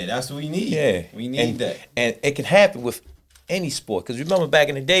 Yeah. That's what we need. Yeah. We need that. And it can happen with any sport. Because remember back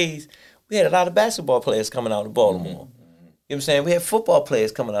in the days, we had a lot of basketball players coming out of Baltimore. You know what I'm saying? We had football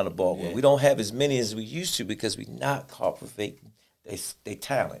players coming out of Baltimore. Yeah. We don't have as many as we used to because we're not cultivating they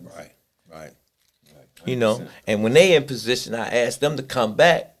talent. Right. You know, and when they in position, I ask them to come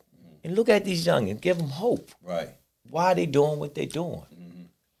back and look at these youngins, give them hope. Right. Why they doing what they doing?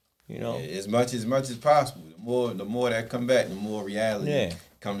 You know, as much as possible. The more that come back, the more reality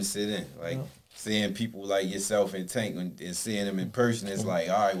come to sit in. Like seeing people like yourself and Tank and seeing them in person, it's like,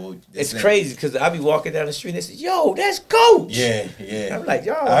 all right, well, it's crazy because I be walking down the street and they say, "Yo, that's Coach." Yeah. I'm like,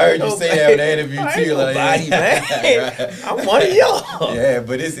 yo, I heard you say that in the interview too. Like, man, I'm one of y'all. Yeah,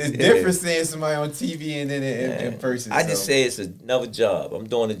 but it's different seeing somebody on TV and then in person. I just say it's another job. I'm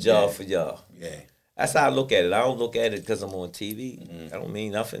doing a job for y'all. Yeah. That's how I look at it. I don't look at it because I'm on TV. I don't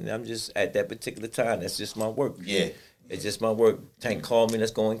mean nothing. I'm just at that particular time. That's just my work. Yeah. It's just my work. Tank called me,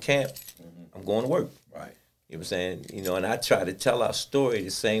 let's go in camp. I'm going to work. Right. You know what I'm saying? You know, and I try to tell our story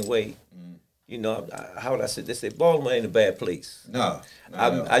the same way. You know, how would I say? They say Baltimore ain't a bad place. No.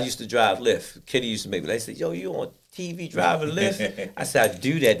 I used to drive Lyft. Kitty used to make me. They said, "Yo, you on TV driving Lyft?" I said, "I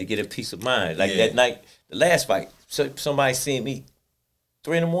do that to get a peace of mind." Like that night, the last fight, somebody seen me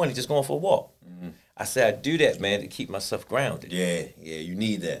 3 a.m. just going for a walk. I said, "I do that, man, to keep myself grounded." Yeah, you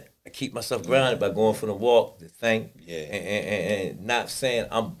need that. I keep myself grounded by going for the walk, to think, and not saying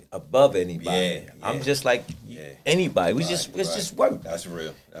I'm above anybody. I'm just like anybody. It's just work. That's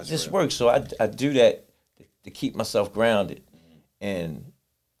real. That's just real. work. So I do that to keep myself grounded. And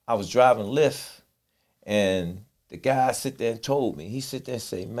I was driving Lyft, and the guy sit there and told me. He sit there and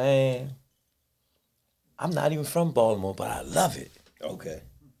say, "Man, I'm not even from Baltimore, but I love it." Okay.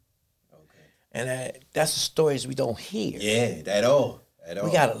 And that's the stories we don't hear. Yeah, at all.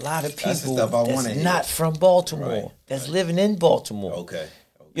 We got a lot of That's the people stuff I wanna that's hear. not from Baltimore, Right, that's living in Baltimore. Okay.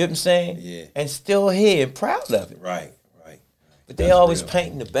 You know what I'm saying? Yeah. And still here and proud of it. Right. But they That's always real.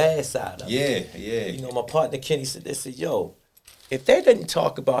 painting the bad side of it. Yeah. You know, my partner Kenny said, they said, yo, if they didn't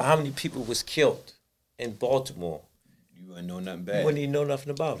talk about how many people was killed in Baltimore, You wouldn't know nothing you bad. wouldn't even know nothing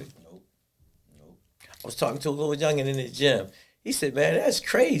about it. Nope. I was talking to a little youngin in the gym. He said, man, that's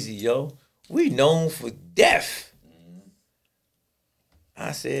crazy, yo. We known for death.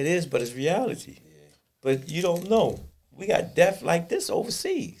 I said, it is, but it's reality. But you don't know. We got death like this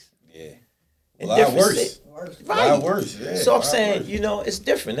overseas. Yeah. In A lot different worse. states. A Right. lot worse. Yeah. So a I'm lot saying, worse. you know, it's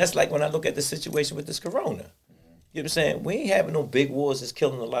different. That's like when I look at the situation with this corona. You know what I'm saying? We ain't having no big wars that's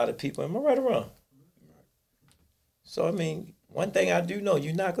killing a lot of people. Am I right or wrong? So, I mean, one thing I do know,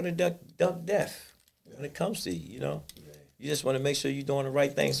 you're not going to duck death when it comes to you, you know? You just want to make sure you're doing the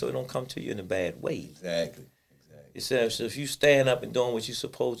right thing so it don't come to you in a bad way. Exactly. You see, so if you stand up and doing what you're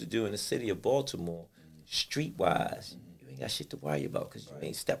supposed to do in the city of Baltimore, street-wise, you ain't got shit to worry about because you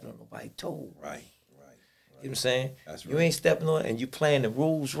ain't stepping on nobody's toe. Right. You know what I'm saying? That's You right. ain't stepping on and you playing the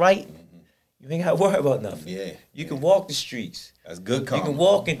rules right, you ain't got to worry about nothing. Yeah. You can walk the streets. That's good You karma. can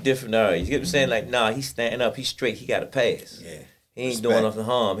walk in different areas. You get what I'm saying? Like, nah, he's standing up. He's straight. He got a pass. Yeah. He ain't Respect. doing nothing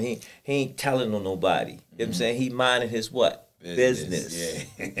harm. He ain't telling on nobody. You know what I'm saying? He minding his what? Business.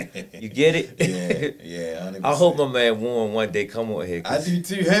 Yeah. You get it? Yeah. 100%. I hope my man Warren one day come on here. I do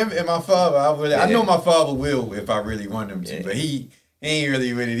too. Him and my father. I know my father will if I really want him to, Yeah. but he ain't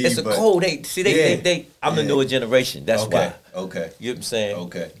really with it either. It's a but code. They I'm the Yeah. newer generation. That's Okay. why. Okay. You know what I'm saying?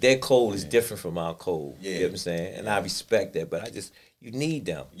 Okay. Their code is different from our code. Yeah. You know what I'm saying? And I respect that, but you need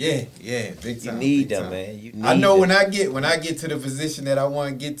them. Yeah, big time. You need big them, time. man. You need I know them. when I get to the position that I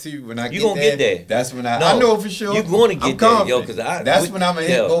want to get to, when I You get gonna get there. that's when I No, know for sure. you gonna get I'm there, yo, confident. 'cause that's when I'm gonna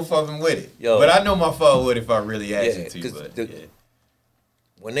hit yo. both of them with it. Yo. But I know my father would if I really asked Yeah, him to. 'cause But the- yeah.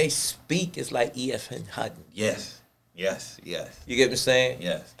 When they speak, it's like E.F. Hutton. Yes. You get what I'm saying?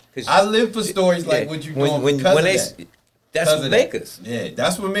 Yes. 'Cause I live for stories like yeah, what you when, doing when, because when of they, that. That's Because what of make that. us. Yeah,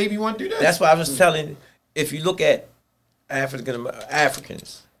 that's what made me want to do that. That's why I was telling. If you look at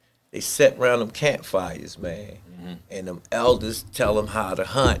Africans, they sit around them campfires, man, and them elders tell them how to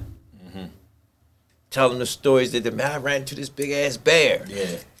hunt. Tell them the stories that I ran into this big ass bear.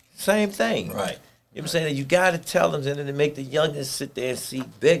 Yeah. Same thing. Right. You know what I'm saying? You got to tell them, and then to make the youngins sit there and see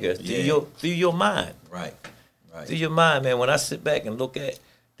bigger through your mind. Right. Through your mind, man. When I sit back and look at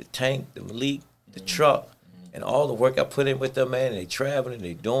the tank, the Malik, the truck, and all the work I put in with them, man, and they traveling,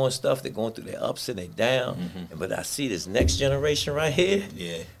 they doing stuff, they're going through their ups and their downs. But I see this next generation right here.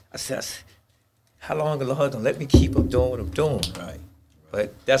 Yeah. I said, how long the Lord gonna let me keep up doing what I'm doing? Right.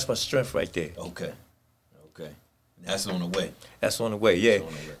 But that's my strength right there. Okay. That's on the way. That's on the way, yeah. on the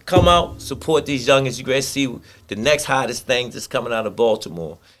way. Come out, support these youngins. You guys see the next hottest thing that's coming out of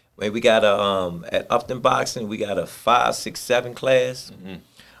Baltimore. Man, we got at Upton Boxing, we got a 5, 6, 7 class.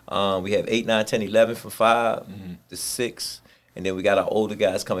 We have 8, 9, 10, 11 from 5 to 6. And then we got our older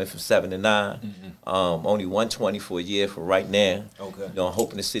guys coming from 7 to 9. Only 120 for a year for right now. Okay. You know, I'm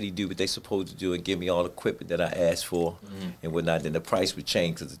hoping the city do what they supposed to do and give me all the equipment that I asked for and whatnot. Then the price would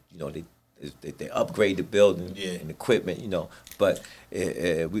change because, you know, they upgrade the building and equipment, you know. But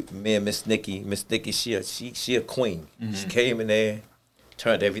me and Miss Nikki, she a queen. She came in there,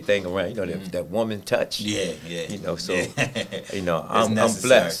 turned everything around. You know, that woman touch. Yeah. You know, so you know, It's I'm necessary.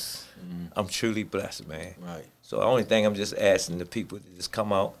 blessed. I'm truly blessed, man. Right. So the only thing I'm just asking the people to just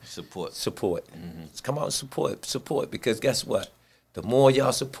come out, Support. Just come out and support. Because guess what? The more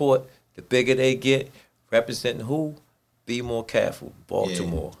y'all support, the bigger they get. Representing who? Be more careful,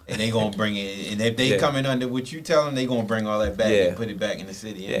 Baltimore. Yeah. And they gonna bring it. And if they coming under what you tell them, they gonna bring all that back and put it back in the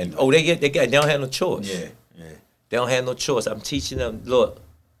city. Yeah. Anyway. They don't have no choice. Yeah. They don't have no choice. I'm teaching them. Look,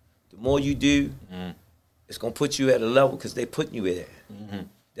 the more you do, it's gonna put you at a level because they putting you there.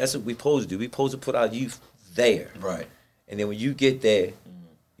 That's what we supposed to do. We supposed to put our youth there. Right. And then when you get there,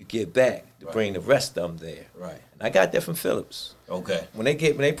 you get back to bring the rest of them there. Right. And I got that from Phillips. Okay. When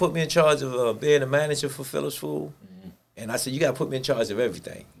they put me in charge of being a manager for Phillips Food, and I said, you got to put me in charge of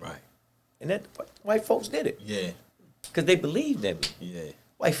everything. Right. And that white folks did it. Yeah. Because they believed in me. Yeah.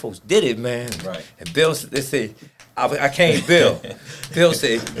 White folks did it, man. Right. And Bill, they say, I can't Bill. Bill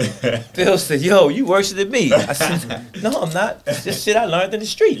said, yo, you worse than me. I said, no, I'm not. It's just shit I learned in the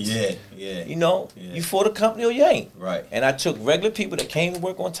streets. Yeah. You know, you for the company or you ain't. Right. And I took regular people that came to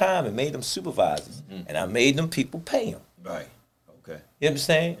work on time and made them supervisors. And I made them people pay them. Right. Okay. You know what I'm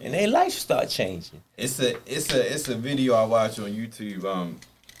saying? And their life start changing. It's a video I watch on YouTube.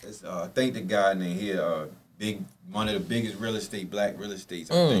 I think the guy in here, one of the biggest black real estates,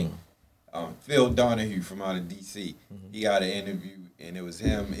 I think. Phil Donahue from out of DC. He got an interview, and it was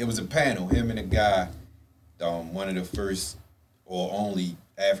him. It was a panel, him and a guy, one of the first or only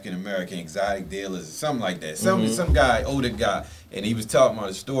African American exotic dealers, or something like that. Some guy, older guy, and he was talking about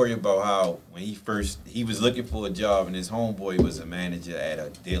a story about how when he was looking for a job, and his homeboy was a manager at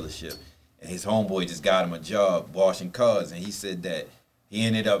a dealership, and his homeboy just got him a job washing cars, and he said that he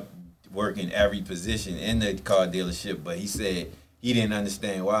ended up working every position in the car dealership, but he said he didn't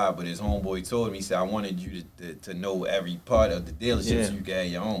understand why, but his homeboy told him, he said, I wanted you to know every part of the dealership so you can have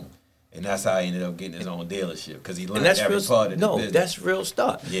your own. And that's how he ended up getting his own dealership, because he learned every part of the business. That's real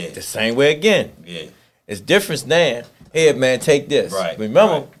stuff. Yeah. The same way again. Yeah. It's different now. Here, man, take this. Right.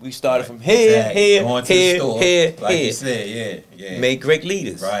 Remember, we started from here, Going to the store, here. like you said, yeah. Make great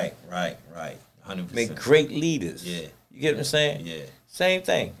leaders. Right. 100%. Make great leaders. Yeah. You get what I'm saying? Yeah. Same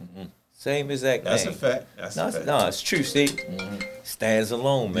thing. Same exact That's thing. a fact. That's a fact. No, it's true, see? Stands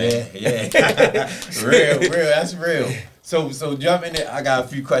alone, man. Yeah. real. That's real. So jumping in, I got a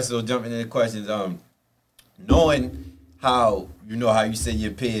few questions. So jumping into questions. Knowing how you said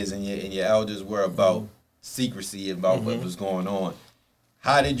your peers and your elders were about secrecy about what was going on,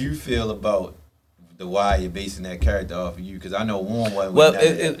 how did you feel about the why you're basing that character off of you? Because I know one was. Well,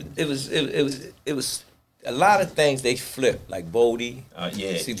 it was a lot of things they flipped, like Bodie.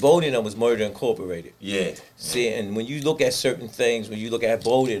 Yeah. See, Bodie and them was Murder Incorporated. Yeah. See, and when you look at certain things, when you look at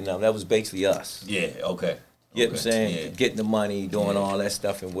Bodie and them, that was basically us. Yeah. Okay. You know what I'm saying? Yeah. Getting the money, doing all that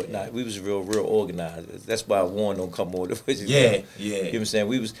stuff and whatnot. We was real organized. That's why Warren don't come more to Yeah. You know what I'm saying?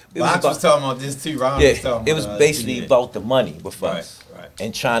 We was was talking about this too, Ron. it was basically about the money with us. Right.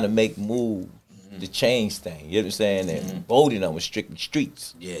 And trying to make moves to change things. You know what I'm saying? And Bodie and them was strictly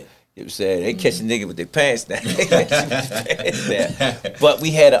streets. Yeah. You know what I'm saying? They catch a nigga with their pants down. But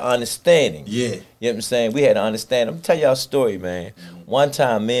we had an understanding. Yeah. You know what I'm saying? We had an understanding. I'm gonna tell y'all a story, man. One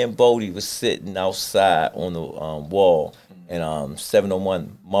time, me and Bodie was sitting outside on the wall in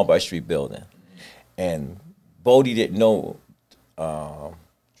 701 Mulberry Street building. And Bodie didn't know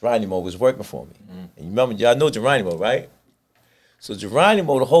Geronimo was working for me. And you remember, y'all know Geronimo, right? So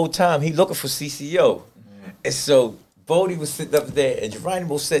Geronimo, the whole time, he looking for CCO. And so Bodie was sitting up there, and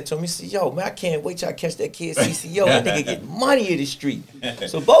Geronimo said to him, he said, yo, man, I can't wait till I catch that kid CCO. That nigga get money in the street.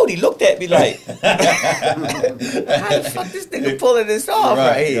 So Bodie looked at me like, how the fuck this nigga pulling this off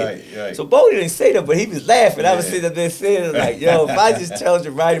right here? Right. So Bodie didn't say that, but he was laughing. I was sitting up there saying, like, yo, if I just tell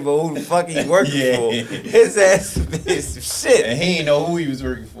Geronimo who the fuck he working for, his ass is some shit. And he didn't know who he was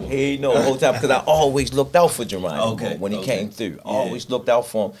working for. He didn't know the whole time, because I always looked out for Geronimo when he came through. I Yeah. always looked out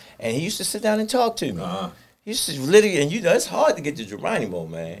for him. And he used to sit down and talk to me. He used to literally, and it's hard to get to Geronimo,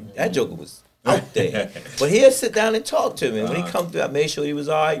 man. That joker was out there. But he'd sit down and talk to me. When he come through, I made sure he was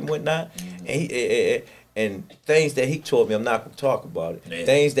all right and whatnot. And things that he taught me, I'm not going to talk about it. Yeah.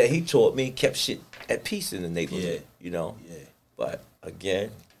 Things that he taught me kept shit at peace in the neighborhood, you know? Yeah. But,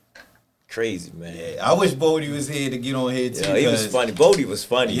 again, crazy, man. Yeah. I wish Bodie was here to get on here, too. Yeah, he was funny. Bodie was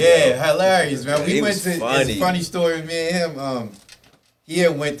funny. Yeah, hilarious, man. He We went was to, funny. it's a funny story with me and him. He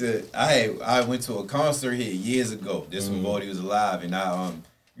had went to, I went to a concert here years ago. This when Bodie was alive, and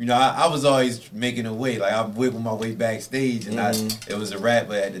I was always making a way, like I wiggled my way backstage, and it was a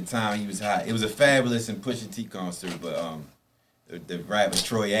rapper at the time. He was hot. It was a Fabulous and Pusha T concert, but the rapper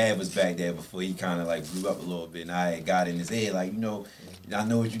Troy Ave was back there before he kind of like grew up a little bit, and I had got in his head like, I know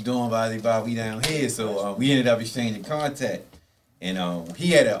what you're doing, Bob. We down here, so we ended up exchanging contact. And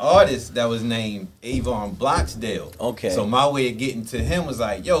he had an artist that was named Avon Bloxdale. Okay. So my way of getting to him was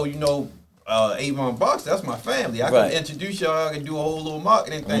like, yo, Avon Bloxdale, that's my family. I can introduce y'all. I can do a whole little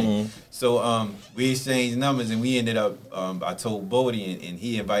marketing thing. So we exchanged numbers, and we ended up, I told Bodie, and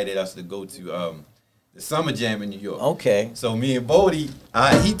he invited us to go to the Summer Jam in New York. Okay. So me and Bodie,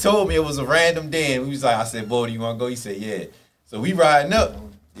 he told me it was a random day, and I said, Bodie, you want to go? He said, yeah. So we riding up.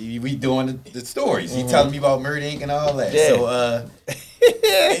 We doing the stories. He telling me about Murder Inc. and all that. Yeah. So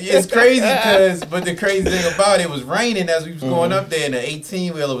it's crazy but the crazy thing about it was raining as we was going up there, and the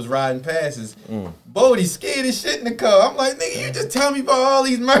 18-wheeler was riding past us. Bodie scared as shit in the car. I'm like, nigga, you just tell me about all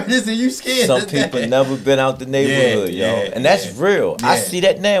these murders and you scared. Some people never been out the neighborhood, and that's real. I see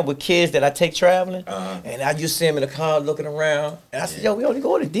that now with kids that I take traveling, and I just see them in the car looking around, and I say, yo, we only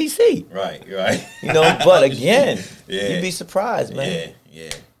go to DC. Right. But again, you'd be surprised, man. Yeah.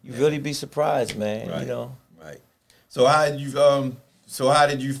 You really be surprised, man. Right. You know. Right. So how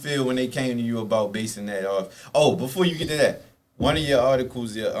did you feel when they came to you about basing that off? Oh, before you get to that, one of your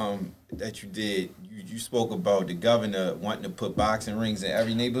articles that you did, you spoke about the governor wanting to put boxing rings in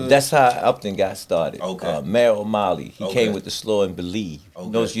every neighborhood. That's how Upton got started. Okay. Mayor O'Malley, he Okay. came with the slow and believe. Okay.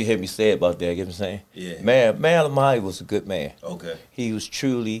 Notice you hear me say about that, you know what I'm saying? Yeah. Mayor O'Malley was a good man. Okay. He was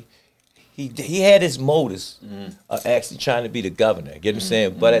truly, he had his motives of actually trying to be the governor. Get what I'm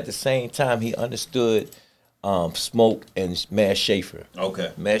saying? But at the same time, he understood Smoke and Matt Schaefer.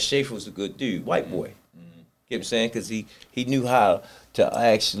 Okay. Matt Schaefer was a good dude, white boy. Get what I'm saying? Because he knew how to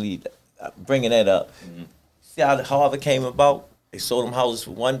actually bringing that up. See how Harvard came about? They sold them houses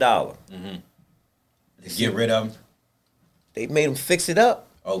for $1. Get rid of them. They made them fix it up.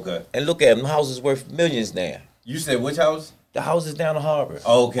 Okay. And look at them. Houses worth millions now. You said which house? The houses down the harbor.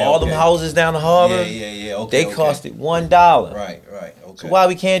 Okay. All them houses down the harbor. Yeah. Okay. They costed $1. Right. Okay. So why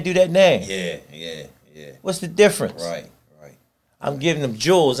we can't do that now? Yeah. What's the difference? Right. I'm giving them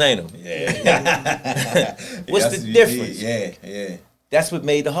jewels, ain't them? Yeah. What's the difference? Yeah. That's what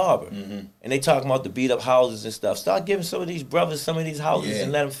made the harbor. And they talking about the beat up houses and stuff. Start giving some of these brothers some of these houses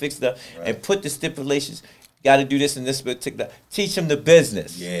and let them fix it up and put the stipulations. Got to do this and this particular. Teach them the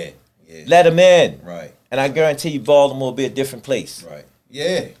business. Yeah. Let them in. Right. And I guarantee you, Baltimore will be a different place. Right.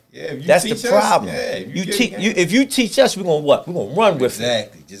 Yeah. If you That's teach the problem. Us, if you teach us, we're gonna what? We're gonna run with it.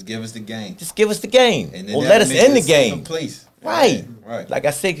 Exactly. Just give us the game. Just give us the game, And then or let us in the game. Place. Right. Right. Like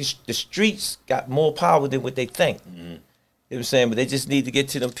I said, the streets got more power than what they think. You know what I'm saying? But they just need to get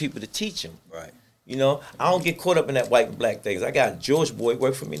to them people to teach them. Right. You know, I don't get caught up in that white and black things. I got George Boy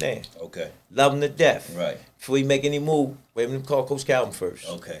work for me now. Okay. Love him to death. Right. Before he make any move, wait a minute, call Coach Calvin first.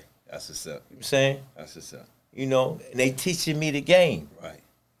 Okay. That's what's up. You know what I'm saying? That's what's up. You know, and they teaching me the game. Right.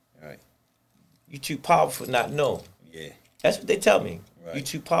 You too powerful to not know. Yeah. That's what they tell me. Right. You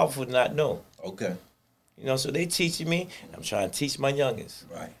too powerful to not know. Okay. You know, so they teaching me. I'm trying to teach my youngest.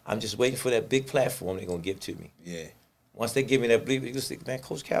 Right. I'm just waiting for that big platform they're gonna give to me. Yeah. Once they give me that big, you say, man,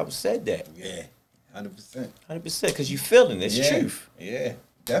 Coach Calvin said that. Yeah. 100%. 100%, because you feeling it. It's truth. Yeah.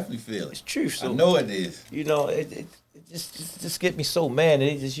 Definitely feel it. It's truth. So, I know it is. You know, it just get me so mad. And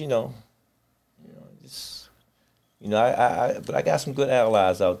it just, but I got some good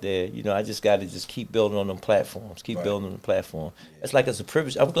allies out there. You know, I just got to just keep building on them platforms. Building on the platform. It's like it's a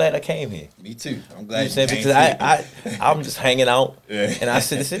privilege. I'm glad I came here. Me too. I'm You know glad what I'm saying? Because I'm just hanging out, and I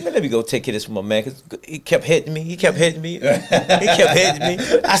said, man, let me go take care of this for my man. Cause he kept hitting me. I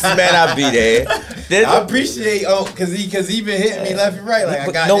said, man, I'll be there. I appreciate because he been hitting me left and right.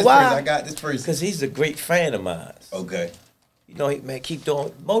 Like I got this person. Because he's a great friend of mine. Okay. You know, man, keep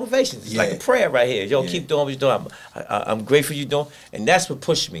doing motivations. It's like a prayer right here. Yo, keep doing what you're doing. I'm grateful you're doing, and that's what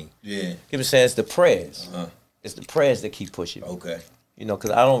pushed me. Yeah. You know what I'm saying? It's the prayers. It's the prayers that keep pushing me. Okay. You know,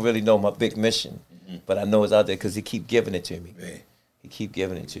 because I don't really know my big mission, but I know it's out there because he keep giving it to me. Yeah. He keep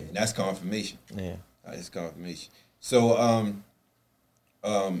giving it to me. And that's confirmation. Yeah. That's confirmation. So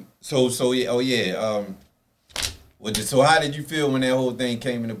so how did you feel when that whole thing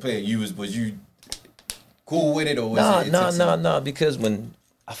came into play? Was you cool with it, or was it? No. Because when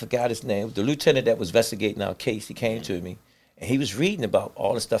I forgot his name, the lieutenant that was investigating our case, he came to me, and he was reading about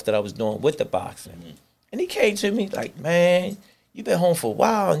all the stuff that I was doing with the boxing, and he came to me like, "Man, you been home for a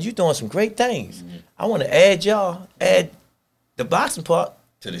while, and you doing some great things. I want to add the boxing part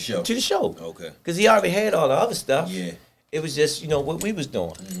to the show." Okay. Because he already had all the other stuff. Yeah. It was just what we was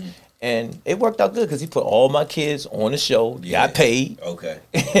doing, and it worked out good because he put all my kids on the show. Yeah. Got paid. Okay.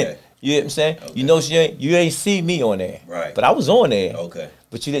 You know what I'm saying? Okay. You know, you ain't see me on there. Right. But I was on there. Okay.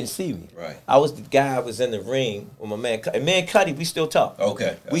 But you didn't see me. Right. I was the guy that was in the ring with my man. And me and Cuddy, we still talk.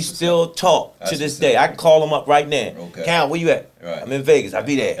 Okay. We still talk That's to this what's day. up. I can call him up right now. Okay. Cal, where you at? Right. I'm in Vegas. I'll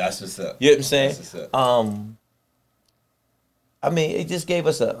be there. That's what's up. You know what I'm saying? That's what's up. I mean, it just gave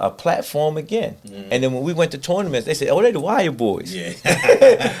us a platform again. And then when we went to tournaments, they said, oh, they the Wire Boys. Yeah.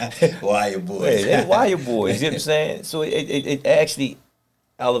 Wire Boys. Hey, they the Wire Boys. You know what I'm saying? So it actually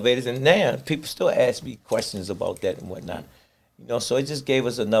elevated. And now people still ask me questions about that and whatnot. You know, so it just gave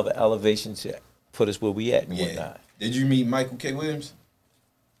us another elevation to put us where we at and whatnot. Did you meet Michael K. Williams?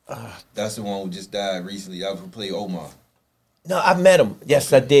 That's the one who just died recently. That was who played Omar. No, I met him.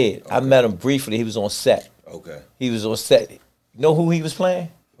 Yes, I did. I met him briefly. He was on set. Okay. He was on set. You know who he was playing?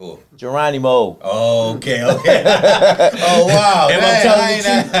 Who? Geronimo. Oh, okay. Oh, wow. Am I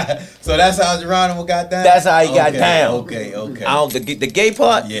telling you? So that's how Geronimo got down? That's how he got down. Okay. The gay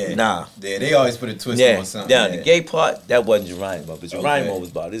part? Yeah. Nah. Yeah, they always put a twist on something. Yeah, the gay part, that wasn't Geronimo. But Geronimo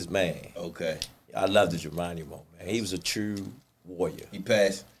was about his man. Okay. I loved the Geronimo, man. He was a true warrior. He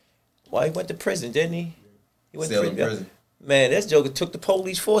passed? Well, he went to prison, didn't he? He went Still to in prison? Man, that joker took the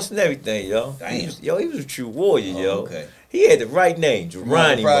police force and everything, yo. Damn. He was a true warrior, yo. Okay. He had the right name,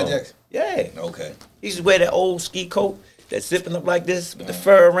 Geronimo. Projects? Yeah. Okay. He used to wear that old ski coat that's zipping up like this with the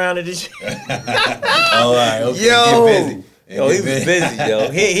fur around it and shit. All right, okay. Yo. Get busy. Yo, he was busy,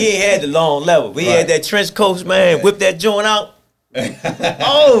 yo. He ain't had the long level. But he had that trench coat, man. Whip that joint out.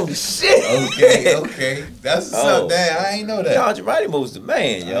 Oh shit. Okay. That's what's up, damn. I ain't know that. Y'all, Geronimo was the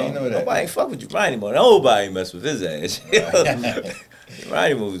man, yo. I ain't know that. Nobody ain't fuck with Geronimo. Nobody mess with his ass.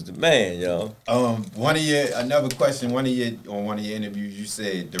 Geronimo was the man, yo. Another question. On one of your interviews, you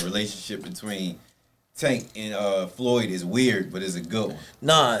said the relationship between Tank and Floyd is weird, but it's a good one.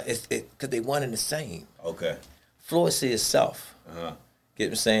 Nah, it's because they one and the same. Okay. Floyd see himself. Uh-huh. Get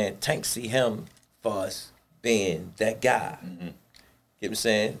what I'm saying? Tank see him for us being that guy. Mm-hmm. Get what I'm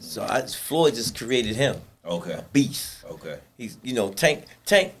saying? So Floyd just created him. Okay. A beast. Okay. He's,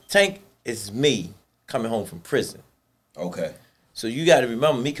 Tank is me coming home from prison. Okay. So you got to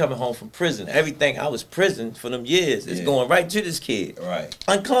remember me coming home from prison. Everything I was prison for them years is going right to this kid. Right.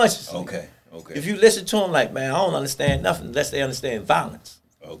 Unconsciously. Okay. If you listen to him like, man, I don't understand nothing unless they understand violence.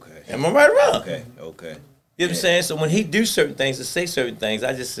 Okay. Am I right or wrong? Okay. You know what I'm saying? So when he do certain things or say certain things,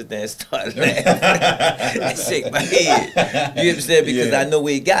 I just sit there and start laughing and shake my head. You know what I'm saying? Because I know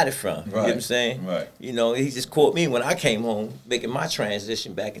where he got it from. Right. You know what I'm saying? Right. He just caught me when I came home making my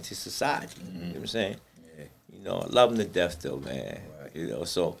transition back into society. Mm-hmm. You know what I'm saying? Yeah. I love him to death though, man. Right.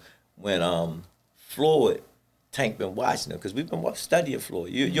 So when Floyd, Tank been watching him, because we've been studying Floyd.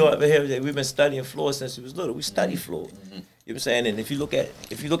 You ever hear that we've been studying Floyd since he was little. We study Floyd. Mm-hmm. You know what I'm saying? And if you look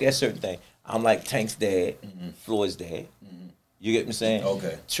at certain things, I'm like Tank's dad, Floyd's dad. You get what I'm saying?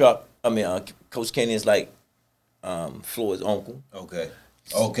 Okay. Coach Kenny is like Floyd's uncle. Okay.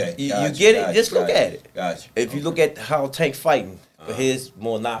 You get it? Just look at it. Gotcha. If you look at how Tank fighting for his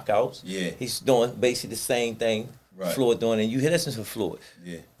more knockouts, he's doing basically the same thing Floyd doing. And you listen to Floyd.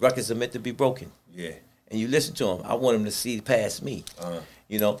 Yeah. Records are meant to be broken. Yeah. And you listen to him. I want him to see past me.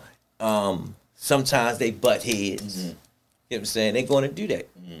 Sometimes they butt heads. You know what I'm saying? They're going to do that.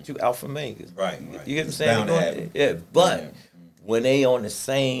 Two alpha males. Right. You get what I'm saying? But when they on the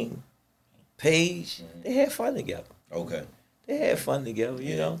same page, they had fun together. Okay. They had fun together,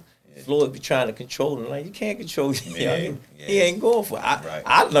 Yeah. Floyd be trying to control him. Like, you can't control him. He ain't going for it.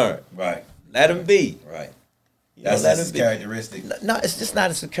 I learned. Right. Let him be. Right. That's his characteristic. No, it's just not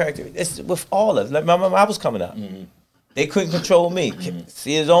as a character. It's with all of it. Like, when I was coming up. They couldn't control me.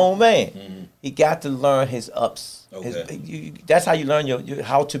 See his own man. He got to learn his ups. Okay. That's how you learn your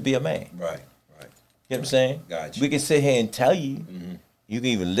how to be a man. Right. You know what I'm saying? Gotcha. We can sit here and tell you. You can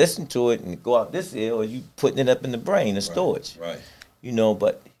even listen to it and go out this ear, or you putting it up in the brain, the storage. Right.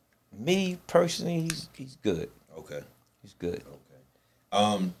 But me personally, he's good. Okay. He's good.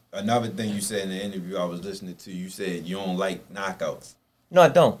 Okay. Another thing you said in the interview I was listening to, you said you don't like knockouts. No, I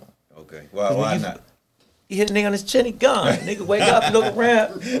don't. Okay. Why not? You hit a nigga on his chin, he gone. Nigga wake up and look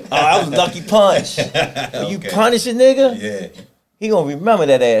around. Oh, that was a lucky punch. When you punish a nigga, he gonna remember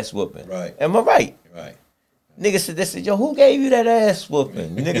that ass whooping. Right. Am I right? Right. Nigga said, they said, yo, who gave you that ass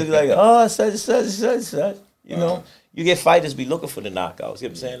whooping? Niggas like, oh, such. You get fighters be looking for the knockouts. You know what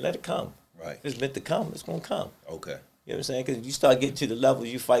I'm saying? Let it come. Right. If it's meant to come, it's gonna come. Okay. You know what I'm saying? Because you start getting to the level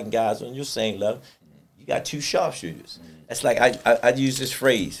you fighting guys on your same level, you got two sharpshooters. That's like, I use this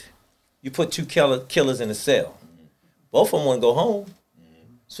phrase. You put two killers in a cell. Both of them want to go home.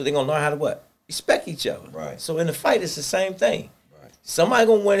 So they're going to learn how to what? Respect each other. Right. So in the fight, it's the same thing. Right. Somebody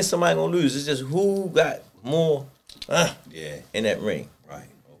going to win and somebody going to lose. It's just who got more in that ring. Right.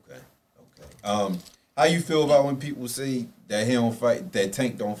 Okay. How you feel about when people say that he don't fight, that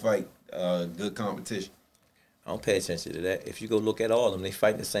Tank don't fight good competition? I don't pay attention to that. If you go look at all of them, they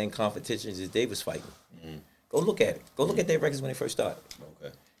fight the same competitions as they was fighting. Go look at it. Go look at their records when they first started.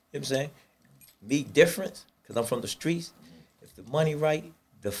 Okay. You know what I'm saying? Me different, because I'm from the streets. If the money right,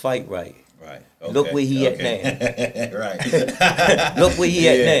 the fight right. Right. Okay. Look where he at now. Right. Look where he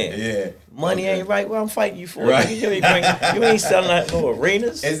at now. Yeah. Money ain't right. What I'm fighting you for? Right. You ain't selling out no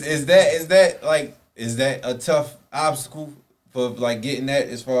arenas. Is that a tough obstacle for like getting that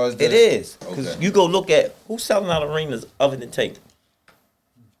as far as it is? Because you go look at who's selling out arenas other than Tank.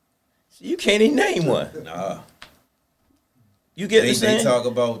 So you can't even name one. Nah. You get what I'm saying? They talk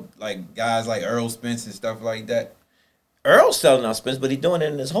about like guys like Earl Spence and stuff like that. Earl's selling out Spence, but he's doing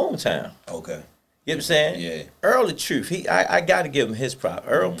it in his hometown. Okay. You know what I'm saying? Yeah. Earl, the truth. I got to give him his prop.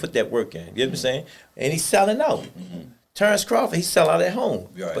 Earl put that work in. You know what I'm saying? And he's selling out. Terrence Crawford, he sell out at home.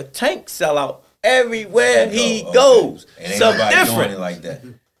 Right. But Tank sell out everywhere he goes. Ain't Something nobody different. doing it like that.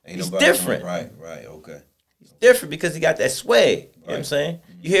 He's different. Right. Okay. He's different because he got that swag. You know what I'm saying?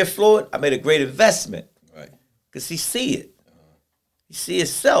 You hear Floyd, I made a great investment. Right. Because he see it. He see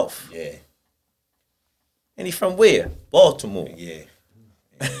himself. Yeah. And he from where? Baltimore. Yeah.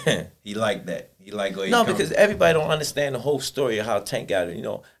 He like that. He like where he No, come. because everybody don't understand the whole story of how Tank got it.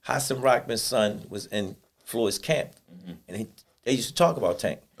 Hassan Rockman's son was in Floyd's camp, and they used to talk about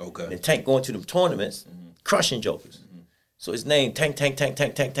Tank. Okay. And Tank going to them tournaments, crushing jokers. So his name, Tank.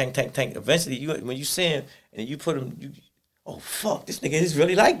 Eventually, when you see him and you put him, oh, fuck, this nigga is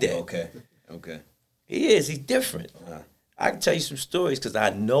really like that. Okay. He is. He's different. I can tell you some stories because I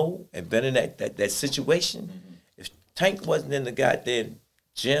know and been in that situation. Mm-hmm. If Tank wasn't in the goddamn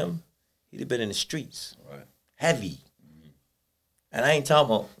gym, he'd have been in the streets. Right. Heavy. Mm-hmm. And I ain't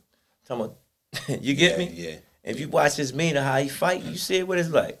talking about you get me? Yeah. If you watch his meaner, how he fight, you see what it's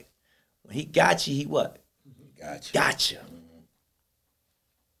like. When he got you, he what? Gotcha.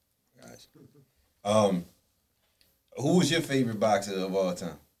 Who was your favorite boxer of all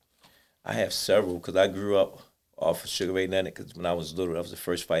time? I have several because I grew up off of Sugar Ray Leonard because when I was little, that was the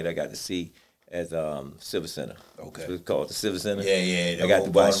first fight I got to see at Civic Center. Okay. It was called the Civic Center. Yeah. I got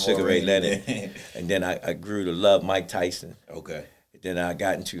to watch Sugar Ray Leonard. And then I grew to love Mike Tyson. Okay. Then I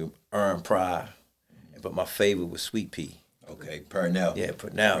got into Earn Pryor. But my favorite was Sweet Pea. Okay, Purnell. Yeah,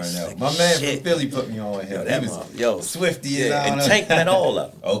 Purnell. Like, my man from Philly put me on him. He was Swifty. Yeah, and Tank met all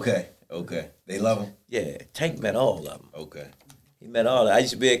of them. Okay. They love him? Yeah, Tank met all of them. Okay. He met all of them. I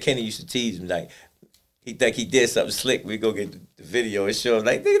used to be at Kenny, used to tease him, like, he think he did something slick. We go get the video and show him,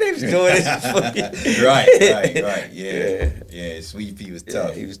 like, nigga, they was doing this before. Right. Yeah, Sweet Pea was tough.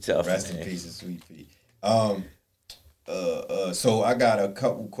 Yeah, he was tough. Rest in peace of Sweet Pea. So I got a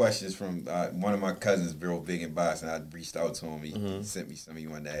couple questions from one of my cousins, real big in boxing. I reached out to him. He sent me some he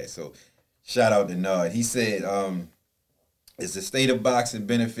wanted to ask. So shout out to Nod. He said, is the state of boxing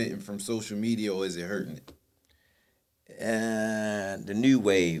benefiting from social media or is it hurting it? And the new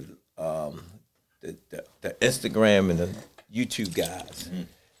wave, the Instagram and the YouTube guys,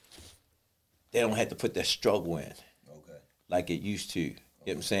 they don't have to put that struggle in like it used to. You know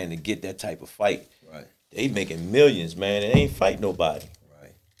what I'm saying? To get that type of fight. Right. They making millions, man, and they ain't fight nobody.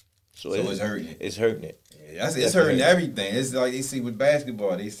 Right. So it's hurting it. It's hurting it. Yeah, it's hurting everything. It's like they see with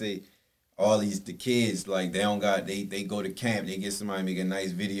basketball. They say all the kids, like, they go to camp, they get somebody make a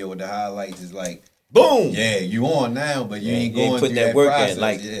nice video with the highlights. It's like, boom! Yeah, you on now, but you ain't going put through that work process.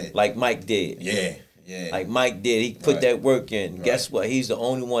 in like Mike did. Yeah. Like Mike did. He put that work in. Right. Guess what? He's the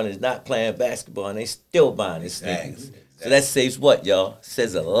only one that's not playing basketball, and they still buying his sneakers. So that says what, y'all?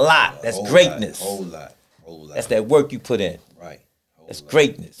 Says a lot. That's greatness. Whole lot. That's that work you put in. Right. That's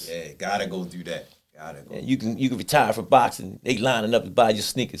greatness. Yeah, gotta go through that. Gotta go. And you can retire from boxing. They lining up to buy your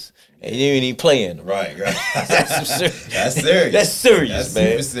sneakers, and you ain't even playing them. Right. That's serious. That's serious. That's serious, That's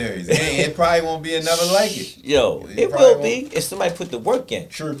man. Super serious. It probably won't be another like it. Yo, it will be if somebody put the work in.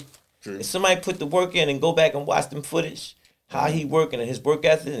 True. If somebody put the work in and go back and watch them footage, how he working and his work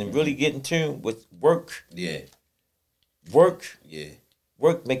ethic and really get in tune with work. Yeah. Work. Yeah.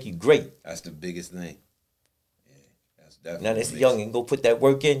 Work make you great. That's the biggest thing. Yeah. That's definitely. Now this young and go put that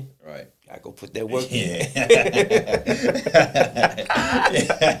work in. Right. I go put that work in.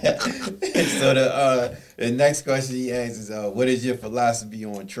 So the next question he asks is, what is your philosophy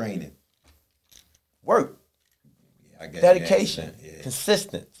on training? Work. I guess dedication. Yeah.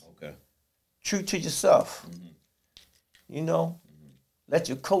 Consistent. Okay. True to yourself. Mm-hmm. You know, let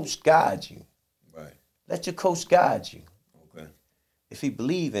your coach guide you. Right. Let your coach guide you. Okay. If he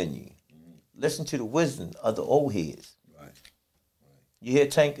believe in you, listen to the wisdom of the old heads. Right. You hear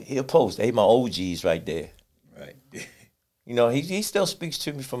Tank, he'll post. They my OGs right there. Right. You know, he still speaks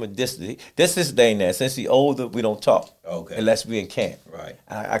to me from a distance. This is the thing now. Since he's older, we don't talk. Okay. Unless we in camp. Right.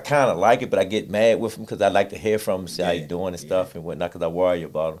 I kind of like it, but I get mad with him because I like to hear from him, see how he doing and stuff and whatnot, because I worry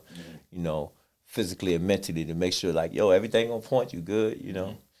about him, you know, physically and mentally to make sure, like, yo, everything on point, you good, you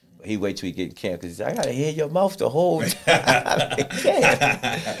know. But he wait till he get in camp because he's like, I got to hear your mouth the whole time.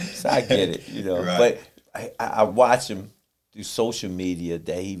 So I get it, you know. Right. But I watch him through social media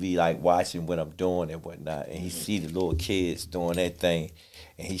that he be like watching what I'm doing and whatnot, and he see the little kids doing that thing,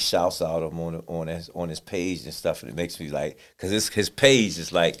 and he shouts out them on his page and stuff, and it makes me like, cause his page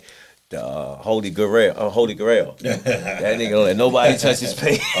is like the Holy Grail. That nigga don't let nobody touch his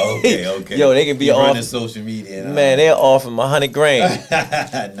page. Okay. Yo, they can be off the social media. Man, they're off him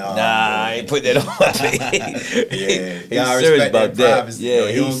 $100,000. Nah, I ain't put that on my page. Yeah, he's serious about that. Privacy, yeah,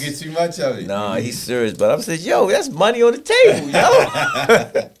 he don't get too much of it. Nah, he's serious. But I'm saying, yo, that's money on the table,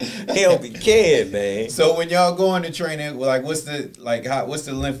 yo. He don't be caring, man. So when y'all go into training, like, what's the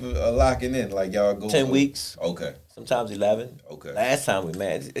length of locking in? Like, y'all go 10 weeks. Okay. Sometimes 11. Okay. Last time we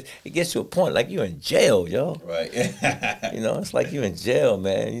met, it gets to a point like you're in jail, yo. Right. You know, it's like you're in jail,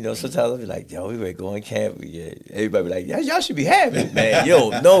 man. You know, sometimes I'll be like, yo, we ready to go on camp. Yeah. Everybody be like, yeah, y'all should be happy, man. Yo,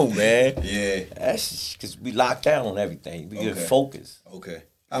 no, man. Yeah. That's because we locked down on everything. We get focused. Okay.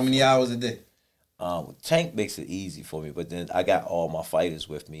 How many hours a day? Tank makes it easy for me, but then I got all my fighters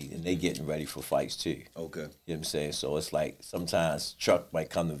with me, and they getting ready for fights too. Okay. You know what I'm saying? So it's like sometimes Truck might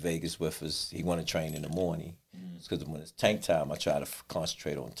come to Vegas with us. He want to train in the morning. Because when it's Tank time, I try to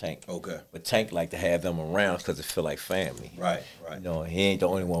concentrate on Tank. Okay. But Tank like to have them around because it feel like family. Right. You know, he ain't the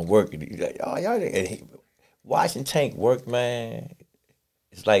only one working. He's like, oh, y'all. And watching Tank work, man,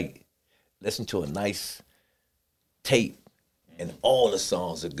 it's like listen to a nice tape and all the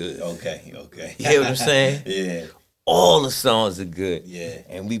songs are good. Okay. You hear what I'm saying? Yeah. All the songs are good. Yeah.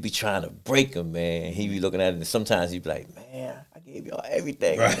 And we be trying to break them, man. He be looking at it, and sometimes he be like, man, I gave y'all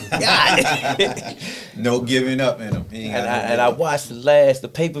everything. Right. God. No giving up in him. And I watched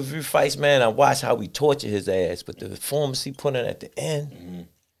the pay-per-view fights, man. I watched how we torture his ass, but the performance he put in at the end,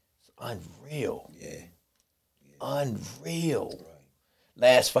 it's unreal. Yeah. Unreal. Right.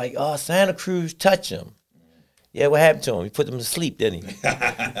 Last fight, Santa Cruz touch him. Yeah, what happened to him? He put him to sleep, didn't he?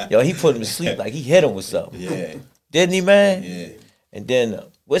 Yo, he put him to sleep like he hit him with something. Yeah. Didn't he, man? Yeah. And then,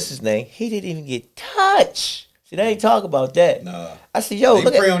 what's his name? He didn't even get touched. See, they ain't talk about that. Nah. I said, yo,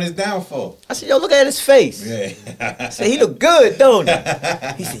 they pray on his downfall. I said, yo, look at his face. Yeah. I said, he look good, don't he?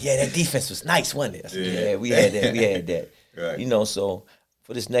 He said, yeah, that defense was nice, wasn't it? I said, yeah, we had that. Right. You know, so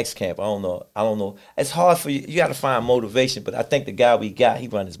for this next camp, I don't know. It's hard for you. You got to find motivation, but I think the guy we got, he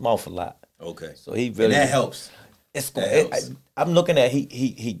run his mouth a lot. Okay. So he really. And that helps. I'm looking at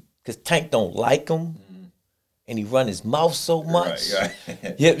he because Tank don't like him, and he run his mouth so much. Right. You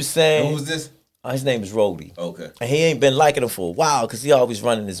know what I'm saying? Who was this? His name is Rody. Okay. And he ain't been liking him for a while because he always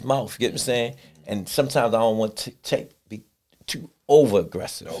running his mouth. You get what I'm saying? And sometimes I don't want to be too over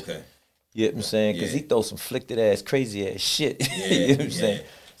aggressive. Okay. You know what I'm saying? Because he throws some flicked ass, crazy ass shit. Yeah, you know what I'm saying?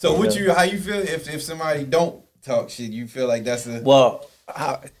 So how you feel if somebody don't talk shit? You feel like that's a well.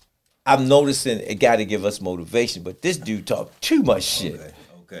 I'm noticing it got to give us motivation, but this dude talk too much shit.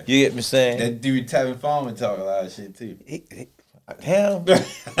 Okay. You get me saying? That dude Tevin Farmer talk a lot of shit too. Him,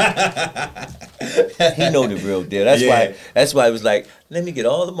 he know the real deal. That's why it was like, let me get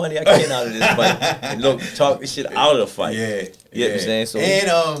all the money I can out of this fight and look, talk this shit out of the fight. Yeah. You know what I'm saying? So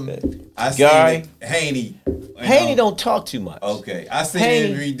I Gary, seen Haney. Haney don't talk too much. Okay. I seen the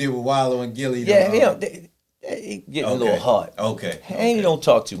interview he did with Wallow and Gilly. Yeah, he getting a little hard. Okay. Haney don't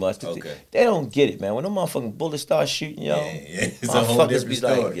talk too much. Okay. They don't get it, man. When them motherfucking bullets start shooting, yo, it's a whole different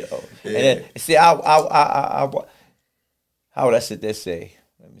story. Like, yo. Yeah. And then see, how would I sit there and say?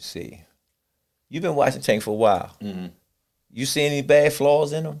 Let me see. You've been watching Tank for a while. Mm-hmm. You see any bad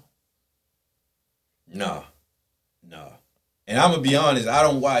flaws in him? No. And I'm gonna be honest, I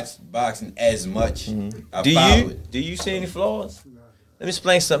don't watch boxing as much. Mm-hmm. Do you see any flaws? No. Let me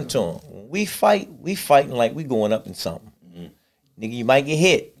explain something to him. When we fighting like we going up in something. Mm-hmm. Nigga, you might get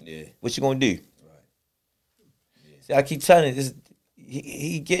hit. Yeah. What you gonna do? Right. Yeah. See, I keep telling you this.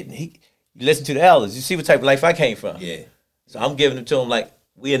 He listen to the elders. You see what type of life I came from. Yeah. So I'm giving it to him like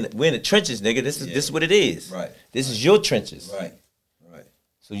we in the trenches, nigga. This is what it is. Right. This is your trenches. Right.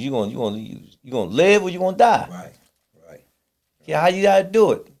 So you gonna live or you gonna die. Right. Yeah, how you gotta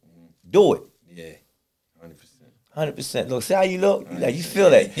do it? Do it. Yeah. 100%. Look, see how you look? You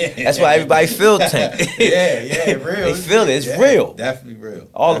feel that. That's why everybody feel Tank. Yeah, real. They feel it. It's real. Definitely real.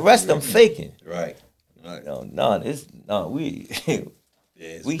 All the rest of them faking. Right.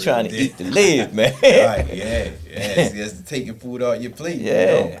 We trying to eat to live, man. Right, it's taking food off your plate.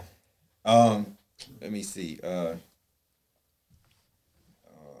 Yeah. You know? Let me see. All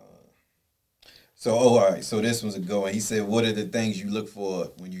right. So this one's a good one. He said, "What are the things you look for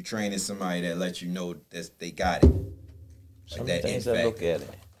when you training somebody that lets you know that they got it?" Some things I look at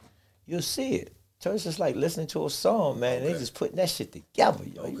it, you'll see it. So it's just like listening to a song, man. Okay. They just putting that shit together,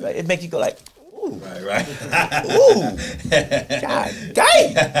 yo. Okay. Like, it make you go like, ooh, right. Ooh, God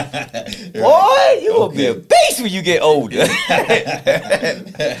dang, boy, you gonna be a beast when you get older.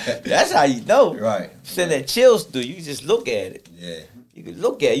 That's how you know. Right. Send that chills through. You just look at it. Yeah. You can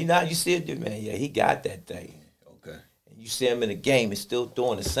look at it. You see it, man. Yeah, he got that thing. Okay. And you see him in the game, he's still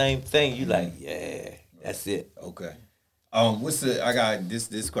doing the same thing. You like, yeah, that's it. Okay. I got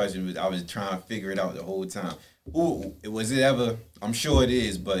this question. I was trying to figure it out the whole time. Who was it ever? I'm sure it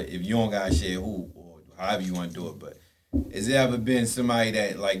is, but if you don't gotta share who or however you want to do it, but has it ever been somebody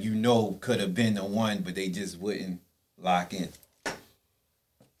that like could have been the one, but they just wouldn't lock in?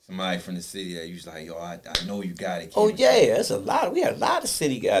 Somebody from the city that you was like, yo, I know you got it. Oh yeah, that's a lot. We had a lot of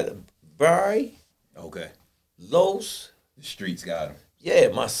city guys. Barry. Okay. Los. The streets got him. Yeah,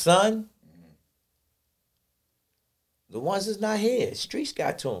 my son. Mm-hmm. The ones that's not here, streets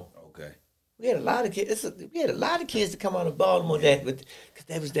got to him. Okay. We had a lot of kids. We had a lot of kids that come out of Baltimore because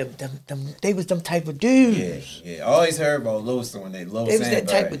they was them type of dudes. Yeah. I always heard about Los when they was that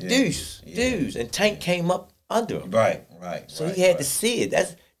type of dudes, and Tank came up under him. Right. So he had to see it.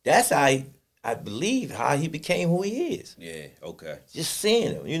 That's how I believe how he became who he is. Yeah. Okay. Just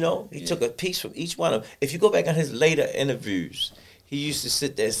seeing him, he took a piece from each one of them. If you go back on his later interviews, he used to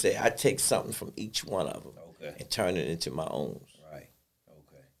sit there and say, I take something from each one of them and turn it into my own. Right.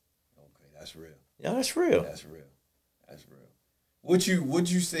 Okay. That's real. Yeah, that's real. That's real. Would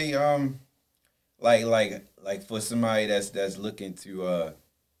you say like for somebody that's looking to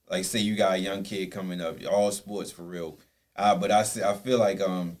like say you got a young kid coming up, all sports for real. But I feel like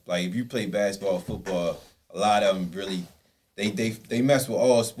if you play basketball, football, a lot of them really they mess with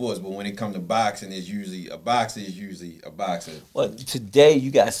all sports, but when it comes to boxing, a boxer is usually a boxer. Well, today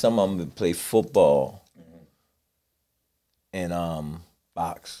you got some of them that play football and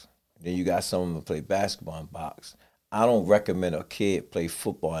box. Then you got some of them that play basketball and box. I don't recommend a kid play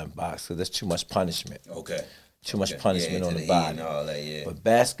football and box because that's too much punishment. Okay. Too much punishment on the body. And all that, yeah. But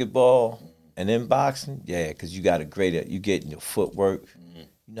basketball and then boxing, because you got you get your footwork, you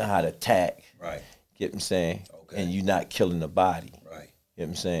know how to attack. Right. Get what I'm saying? Okay. And you're not killing the body. Right. You know what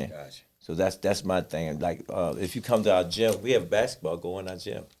I'm saying? Gotcha. So that's my thing. Like if you come to our gym, we have basketball going in our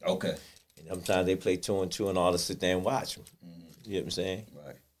gym. Okay. And sometimes they play 2-on-2 and all to sit there and watch them. You know what I'm saying?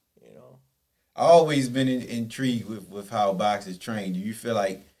 Right. I always been intrigued with how boxers train. Do you feel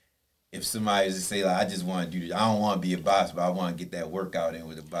like if somebody was to say, like, I just want to do this, I don't want to be a boxer, but I want to get that workout in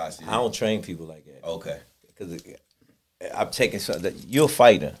with the boxer? I don't train people like that. Okay. Because I'm taking something. You're a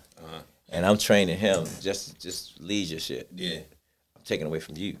fighter, and I'm training him just leisure shit. Yeah. I'm taking away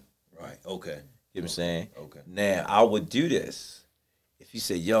from you. Right. Okay. You know what I'm saying? Okay. Now, I would do this if you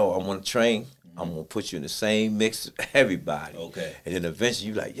say, yo, I want to train. I'm going to put you in the same mix as everybody. Okay. And then eventually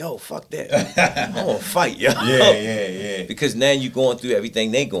you like, yo, fuck that. I'm going to fight, yo. Yeah. Because now you're going through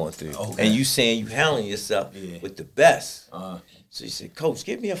everything they going through. Okay. And you saying you handling yourself with the best. So you said, Coach,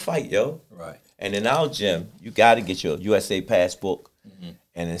 give me a fight, yo. Right. And in our gym, you got to get your USA Passport.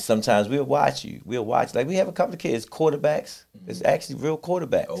 And then sometimes we'll watch you. Like we have a couple of kids, quarterbacks. It's actually real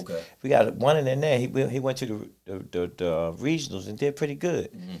quarterbacks. Okay. We got one in there. He went to the regionals and did pretty good.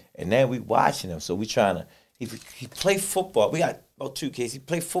 And now we watching him. So we trying to. He play football. We got about 2 kids. He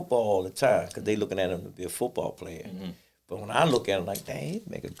play football all the time because they looking at him to be a football player. But when I look at him, like, dang, he'd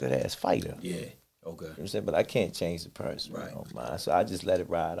make a good ass fighter. Yeah. Okay. You know what I'm saying? But I can't change the person. Right. Mind. So I just let it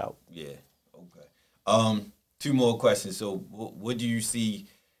ride out. Yeah. Okay. 2 more questions. So, what do you see?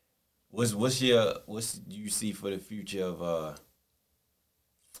 What do you see for the future of?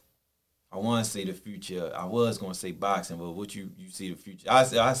 I want to say the future. I was going to say boxing, but what you see the future? I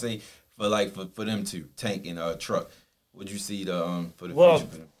say for them two, Tank and Truck. What do you see for the future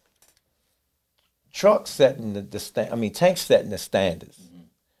for them? Truck setting Tank setting the standards.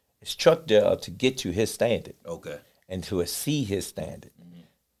 It's Truck there to get to his standard. Okay. And to exceed his standard.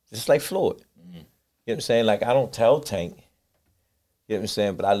 Just like Floyd. You know what I'm saying? Like, I don't tell Tank, you know what I'm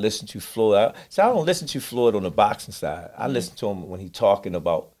saying, but I listen to Floyd. I don't listen to Floyd on the boxing side. I listen to him when he's talking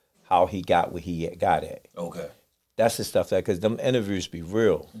about how he got where he got at. Okay. That's the stuff because them interviews be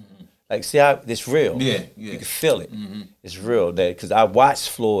real. Like, see how it's real. Yeah. You can feel it. It's real. Because I watched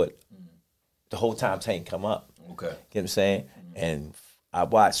Floyd the whole time Tank come up. Okay. You know what I'm saying? And I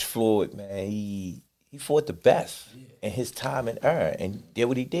watched Floyd, man, he fought the best in his time and era and did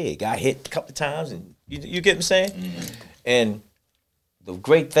what he did. Got hit a couple of times and you get what I'm saying? And the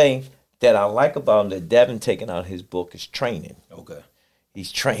great thing that I like about him that Devin taking out his book is training. Okay. He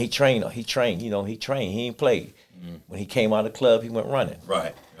trained, he ain't played. When he came out of the club, he went running.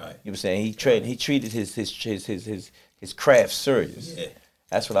 Right. You know what I'm saying? He treated his craft serious. Yeah.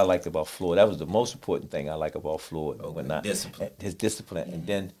 That's what I liked about Floyd. That was the most important thing I like about Floyd. Okay. Discipline. His discipline and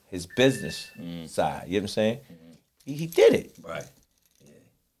then his business side. You know what I'm saying? He did it. Right.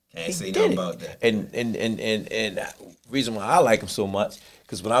 Yeah. Can't say nothing about that. And the reason why I like him so much,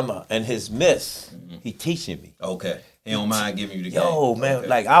 because when I'm in his midst, he teaching me. Okay. He don't mind giving you the game. Yo, man, okay.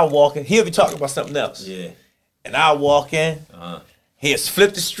 like I'll walk in, he'll be talking about something else. Yeah. And I'll walk in, he'll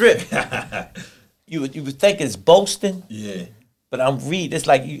flip the strip. You would think it's boasting. Yeah. But I'm reading, it's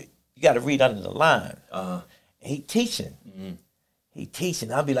like you got to read under the line. He teaching. He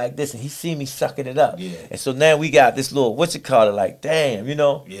teaching. I'll be like this, and he see me sucking it up. Yeah. And so now we got this little, like, damn, you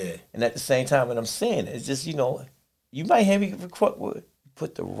know? Yeah. And at the same time, when I'm saying it, it's just, you know, you might hear me record,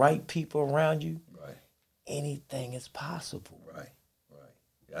 put the right people around you. Right. Anything is possible. Right.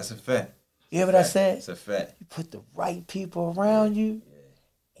 That's a fact. You hear what I said? It's a fact. You put the right people around you,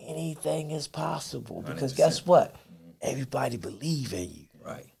 anything is possible. Because 100%. guess what? Everybody believe in you.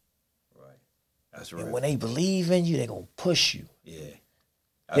 Right. That's right. And when they believe in you, they're going to push you. Yeah.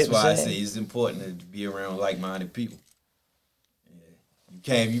 That's why I say it's important to be around like-minded people. Yeah. You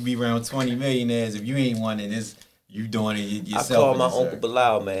can't, if you be around 20 millionaires, if you ain't one, then You doing it yourself. I called my Uncle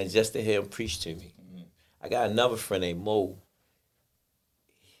Bilal, man, just to hear him preach to me. I got another friend named Mo.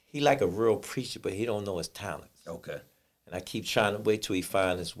 He like a real preacher, but he don't know his talents. Okay. And I keep trying to wait till he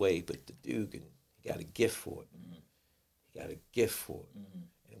find his way, but the dude he got a gift for it. He got a gift for it.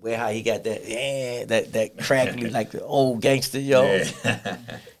 And where how he got that crackly like the old gangster, yo. Yeah.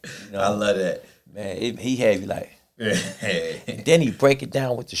 I love that. Man, he had you like. And then he break it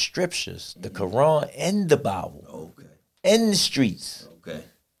down with the scriptures, the Quran and the Bible. Okay. And the streets. Okay.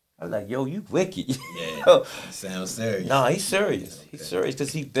 I was like, yo, you wicked. Yeah. Sounds serious. No, he's serious. Okay. He's serious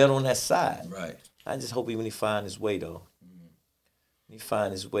because he been on that side. Right. I just hope when he find his way, though. When he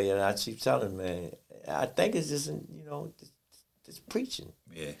find his way, and I keep telling him, man, I think it's just, this preaching.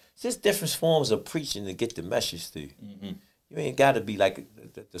 Yeah. It's just different forms of preaching to get the message through. You ain't got to be like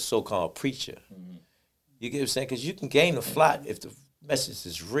the so-called preacher. You get what I'm saying? Because you can gain a flock if the message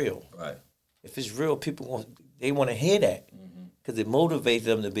is real. Right. If it's real, people want to hear that because it motivates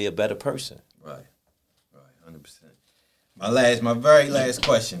them to be a better person. Right. 100%. My very last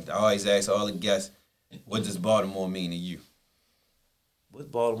question. I always ask all the guests, what does Baltimore mean to you?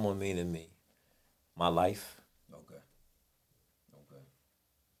 What Baltimore mean to me? My life. Okay.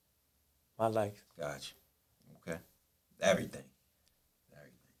 My life. Gotcha. Okay. Everything.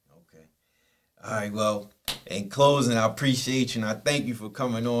 Okay. All right, well, in closing, I appreciate you and I thank you for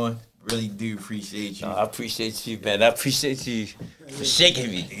coming on. Really do appreciate you. No, I appreciate you, man. I appreciate you for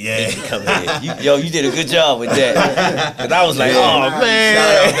shaking me. Yeah. Come here. You did a good job with that. Because I was like, oh, man.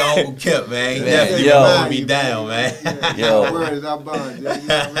 Shout out to Uncle Kip, man. He definitely reminded me down, man. Yo. Word is our bond. You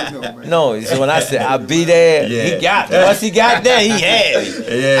already know, man. No, so when I said I'll be there, he got me. Once he got there, he had me.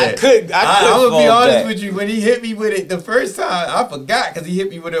 Yeah. I could I'm going to be fall honest back. with you. When he hit me with it the first time, I forgot because he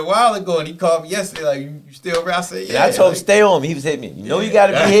hit me with it a while ago and he called me yesterday like, you still around? I said, yeah. And I told him, stay on me. He was hitting me. You know you got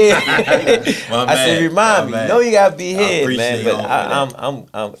to be here. I said, remind me. You know you got to be here, man. But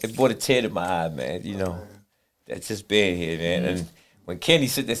it brought a tear to my eye, man. You know, that's just being here, man. And when Kenny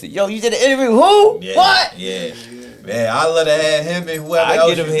said that, said, yo, you did an interview? Who? Yeah, What? Yeah. Man, I love to have him and whoever I else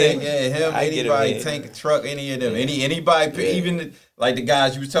get him you here. think. Yeah, him, I get him anybody, here. Tank, Truck, any of them. Anybody, even like the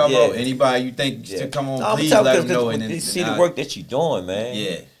guys you was talking about, anybody you think should come on, please let them know. And they see the work that you're doing, man.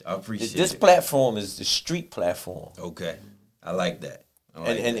 Yeah, I appreciate this it. platform is the street platform. Okay, I like that.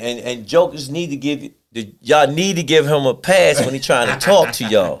 And jokers need to y'all need to give him a pass when he trying to talk to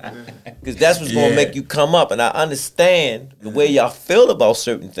y'all, because that's what's gonna make you come up. And I understand the way y'all feel about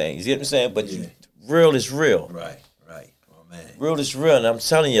certain things. You know what I'm saying? But real is real. Right. Oh man. Real is real, and I'm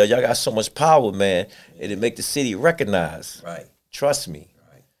telling y'all got so much power, man. It'll make the city recognize. Right. Trust me.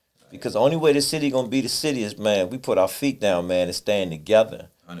 Right. Because the only way the city gonna be the city is, man, we put our feet down, man, and stand together.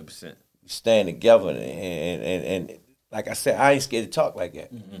 100%. We stand together, and like I said, I ain't scared to talk like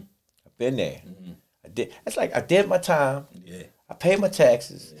that. I've been there. I did. It's like I did my time. Yeah. I paid my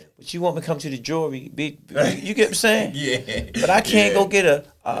taxes. Yeah. But you want me to come to the jury? You get what I'm saying? Yeah. But I can't go get a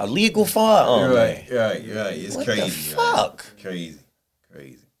legal firearm. Right. It's what crazy. The fuck? Crazy.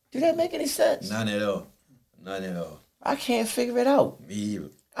 Do that make any sense? None at all. I can't figure it out. Me either.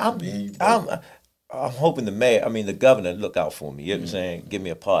 I'm hoping the governor look out for me. You know what I'm saying? Give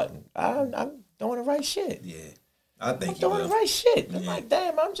me a pardon. I'm doing the right shit. Yeah. I think I'm doing the right shit. I'm like,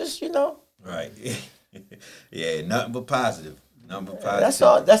 damn, I'm just, Right. Yeah, nothing but positive. That's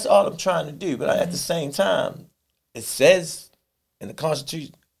all I'm trying to do. But at the same time, it says in the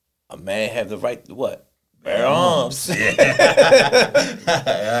Constitution, a man have the right to what? Bear arms. Right.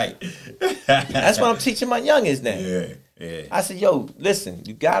 That's what I'm teaching my youngins now. Yeah. I said, yo, listen,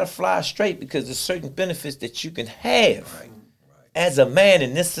 you gotta fly straight because there's certain benefits that you can have as a man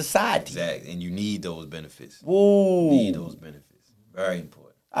in this society. Exactly. And you need those benefits. Woo. Need those benefits. Very important.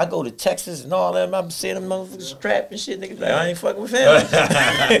 I go to Texas and all that. I'm seeing them motherfuckers strapped and shit. Niggas like, I ain't fucking with him.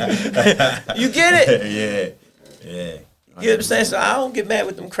 You get it? Yeah. You know what I'm saying? So I don't get mad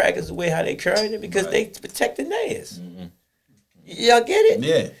with them crackers the way how they carry it because they protecting theirs. Y'all get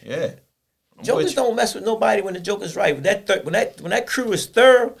it? Yeah. Jokers don't mess with nobody when the joker's right. When that crew is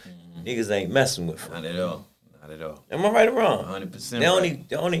thorough, niggas ain't messing with them. Not at all. Am I right or wrong? 100%.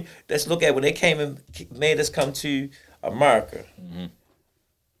 They only let's look at when they came and made us come to America.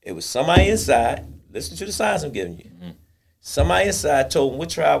 It was somebody inside. Listen to the signs I'm giving you. Somebody inside told them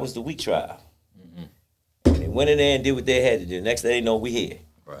what tribe was the weak tribe. They went in there and did what they had to do. Next thing they know, we here.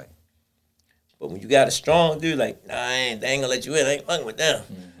 Right. But when you got a strong dude, like, nah, they ain't gonna let you in. I ain't fucking with them.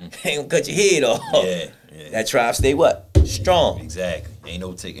 They ain't gonna cut your head off. Yeah. That tribe stay what? Strong. Exactly. Ain't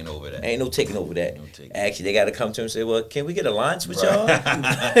no taking over that. Actually, they got to come to him and say, well, can we get a lunch with y'all?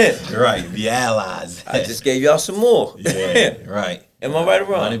 Right. Be allies. I just gave y'all some more. Yeah. Right. Am I right or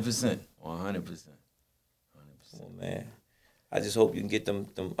wrong? 100%. man. I just hope you can get them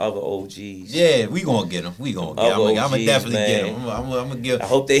other OGs. Yeah, we gonna get them. We gonna get them. I'm gonna definitely get them. I'm gonna give. I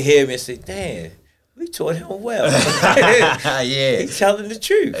hope they hear me and say, "Damn, we taught him well." Yeah, he's telling the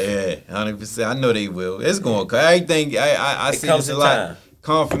truth. Yeah, 100%. I know they will. It's going. Everything I see this a lot. Time.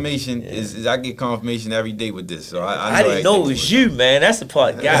 Confirmation is I get confirmation every day with this. So I didn't know it was you, man. That's the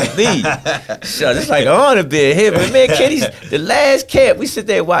part that got me. So it's like an honor being here. But man, Kenny's the last camp. We sit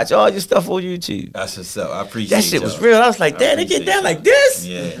there and watch all your stuff on YouTube. That's what's up. I appreciate that shit was real. I was like, damn, they get down like this?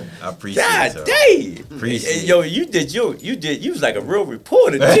 Yeah, I appreciate it. God dang. Appreciate yo, you was like a real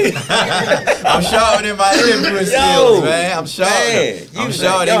reporter, dude. I'm sharpening my interviewing skills, man. I'm sharpening. I'm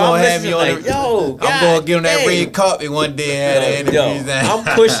sure they gonna have me on the I'm gonna get on that red carpet one day and have the interviews. I'm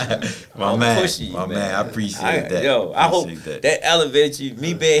pushing. My man, I appreciate that. Yo, I hope that elevated you.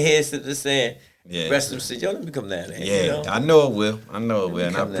 Me being here, saying, yeah. Rest of them said, yo, let me come down there. Yeah, you know? I know it will, and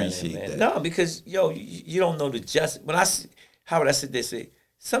I appreciate that. No, because yo, you don't know the justice. When how would I sit there say?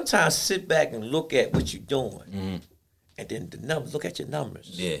 Sometimes sit back and look at what you're doing, and then the numbers. Look at your numbers.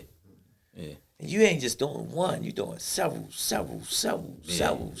 Yeah. And you ain't just doing one. You're doing several.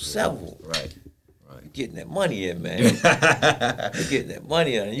 Right. You're getting that money in, man. You're getting that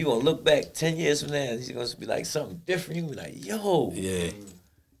money in. And you're going to look back 10 years from now, and it's going to be like something different. You're going to be like, yo. Yeah.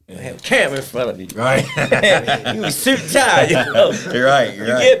 You're going to have a camera in front of you. Right. You're going to be suit and tie, you know. You're right. You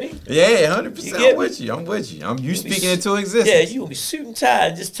get me? Yeah, 100%. I'm with you. You speaking into existence. Yeah, you going to be suit and tie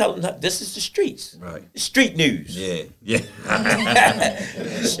and just tell them this is the streets. Right. The street news. Yeah.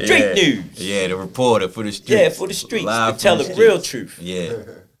 Street news. Yeah, the reporter for the streets. Yeah, for the streets. To tell the real truth. Yeah.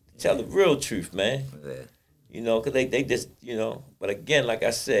 Tell the real truth, man. Yeah. You know, because they just, you know, but again, like I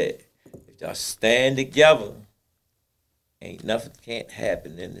said, if y'all stand together, ain't nothing can't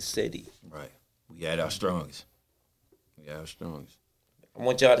happen in the city. Right. We at our strongest. I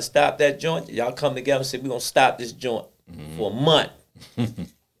want y'all to stop that joint. Y'all come together and say, we're going to stop this joint for a month.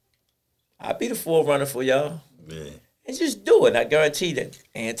 I'll be the forerunner for y'all. Yeah. And just do it. I guarantee that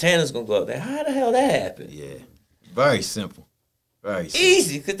antenna's going to go up there. How the hell that happened? Yeah. Very simple. Very simple.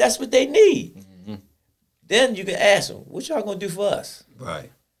 Easy, because that's what they need. Then you can ask them, what y'all going to do for us? Right.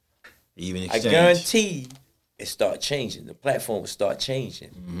 Even exchange. I guarantee it start changing. The platform will start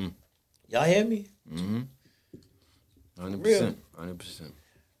changing. Y'all hear me? 100%.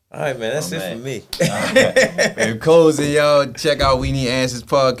 All right, man. That's it for me. In closing, y'all, check out We Need Answers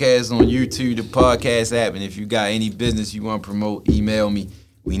podcast on YouTube, the podcast app. And if you got any business you want to promote, email me.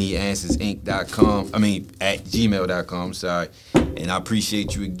 WeNeedAnswersInc.com. at gmail.com. Sorry. And I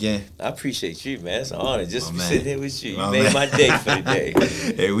appreciate you again. I appreciate you, man. It's an honor just to be sitting here with you. You made my day for the day.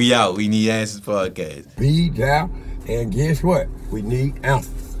 Hey, we out. We Need Answers podcast. Be down, and guess what? We need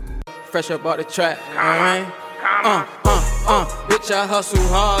answers. Fresh up out the track, alright? Bitch, I hustle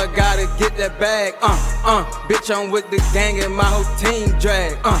hard, gotta get that bag. Bitch, I'm with the gang and my whole team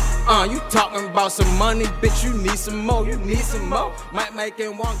drag. You talking about some money, bitch, you need some more, Might make it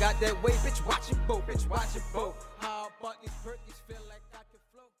one, got that way, bitch, watch it, bitch, watch it, How about these perkies feel like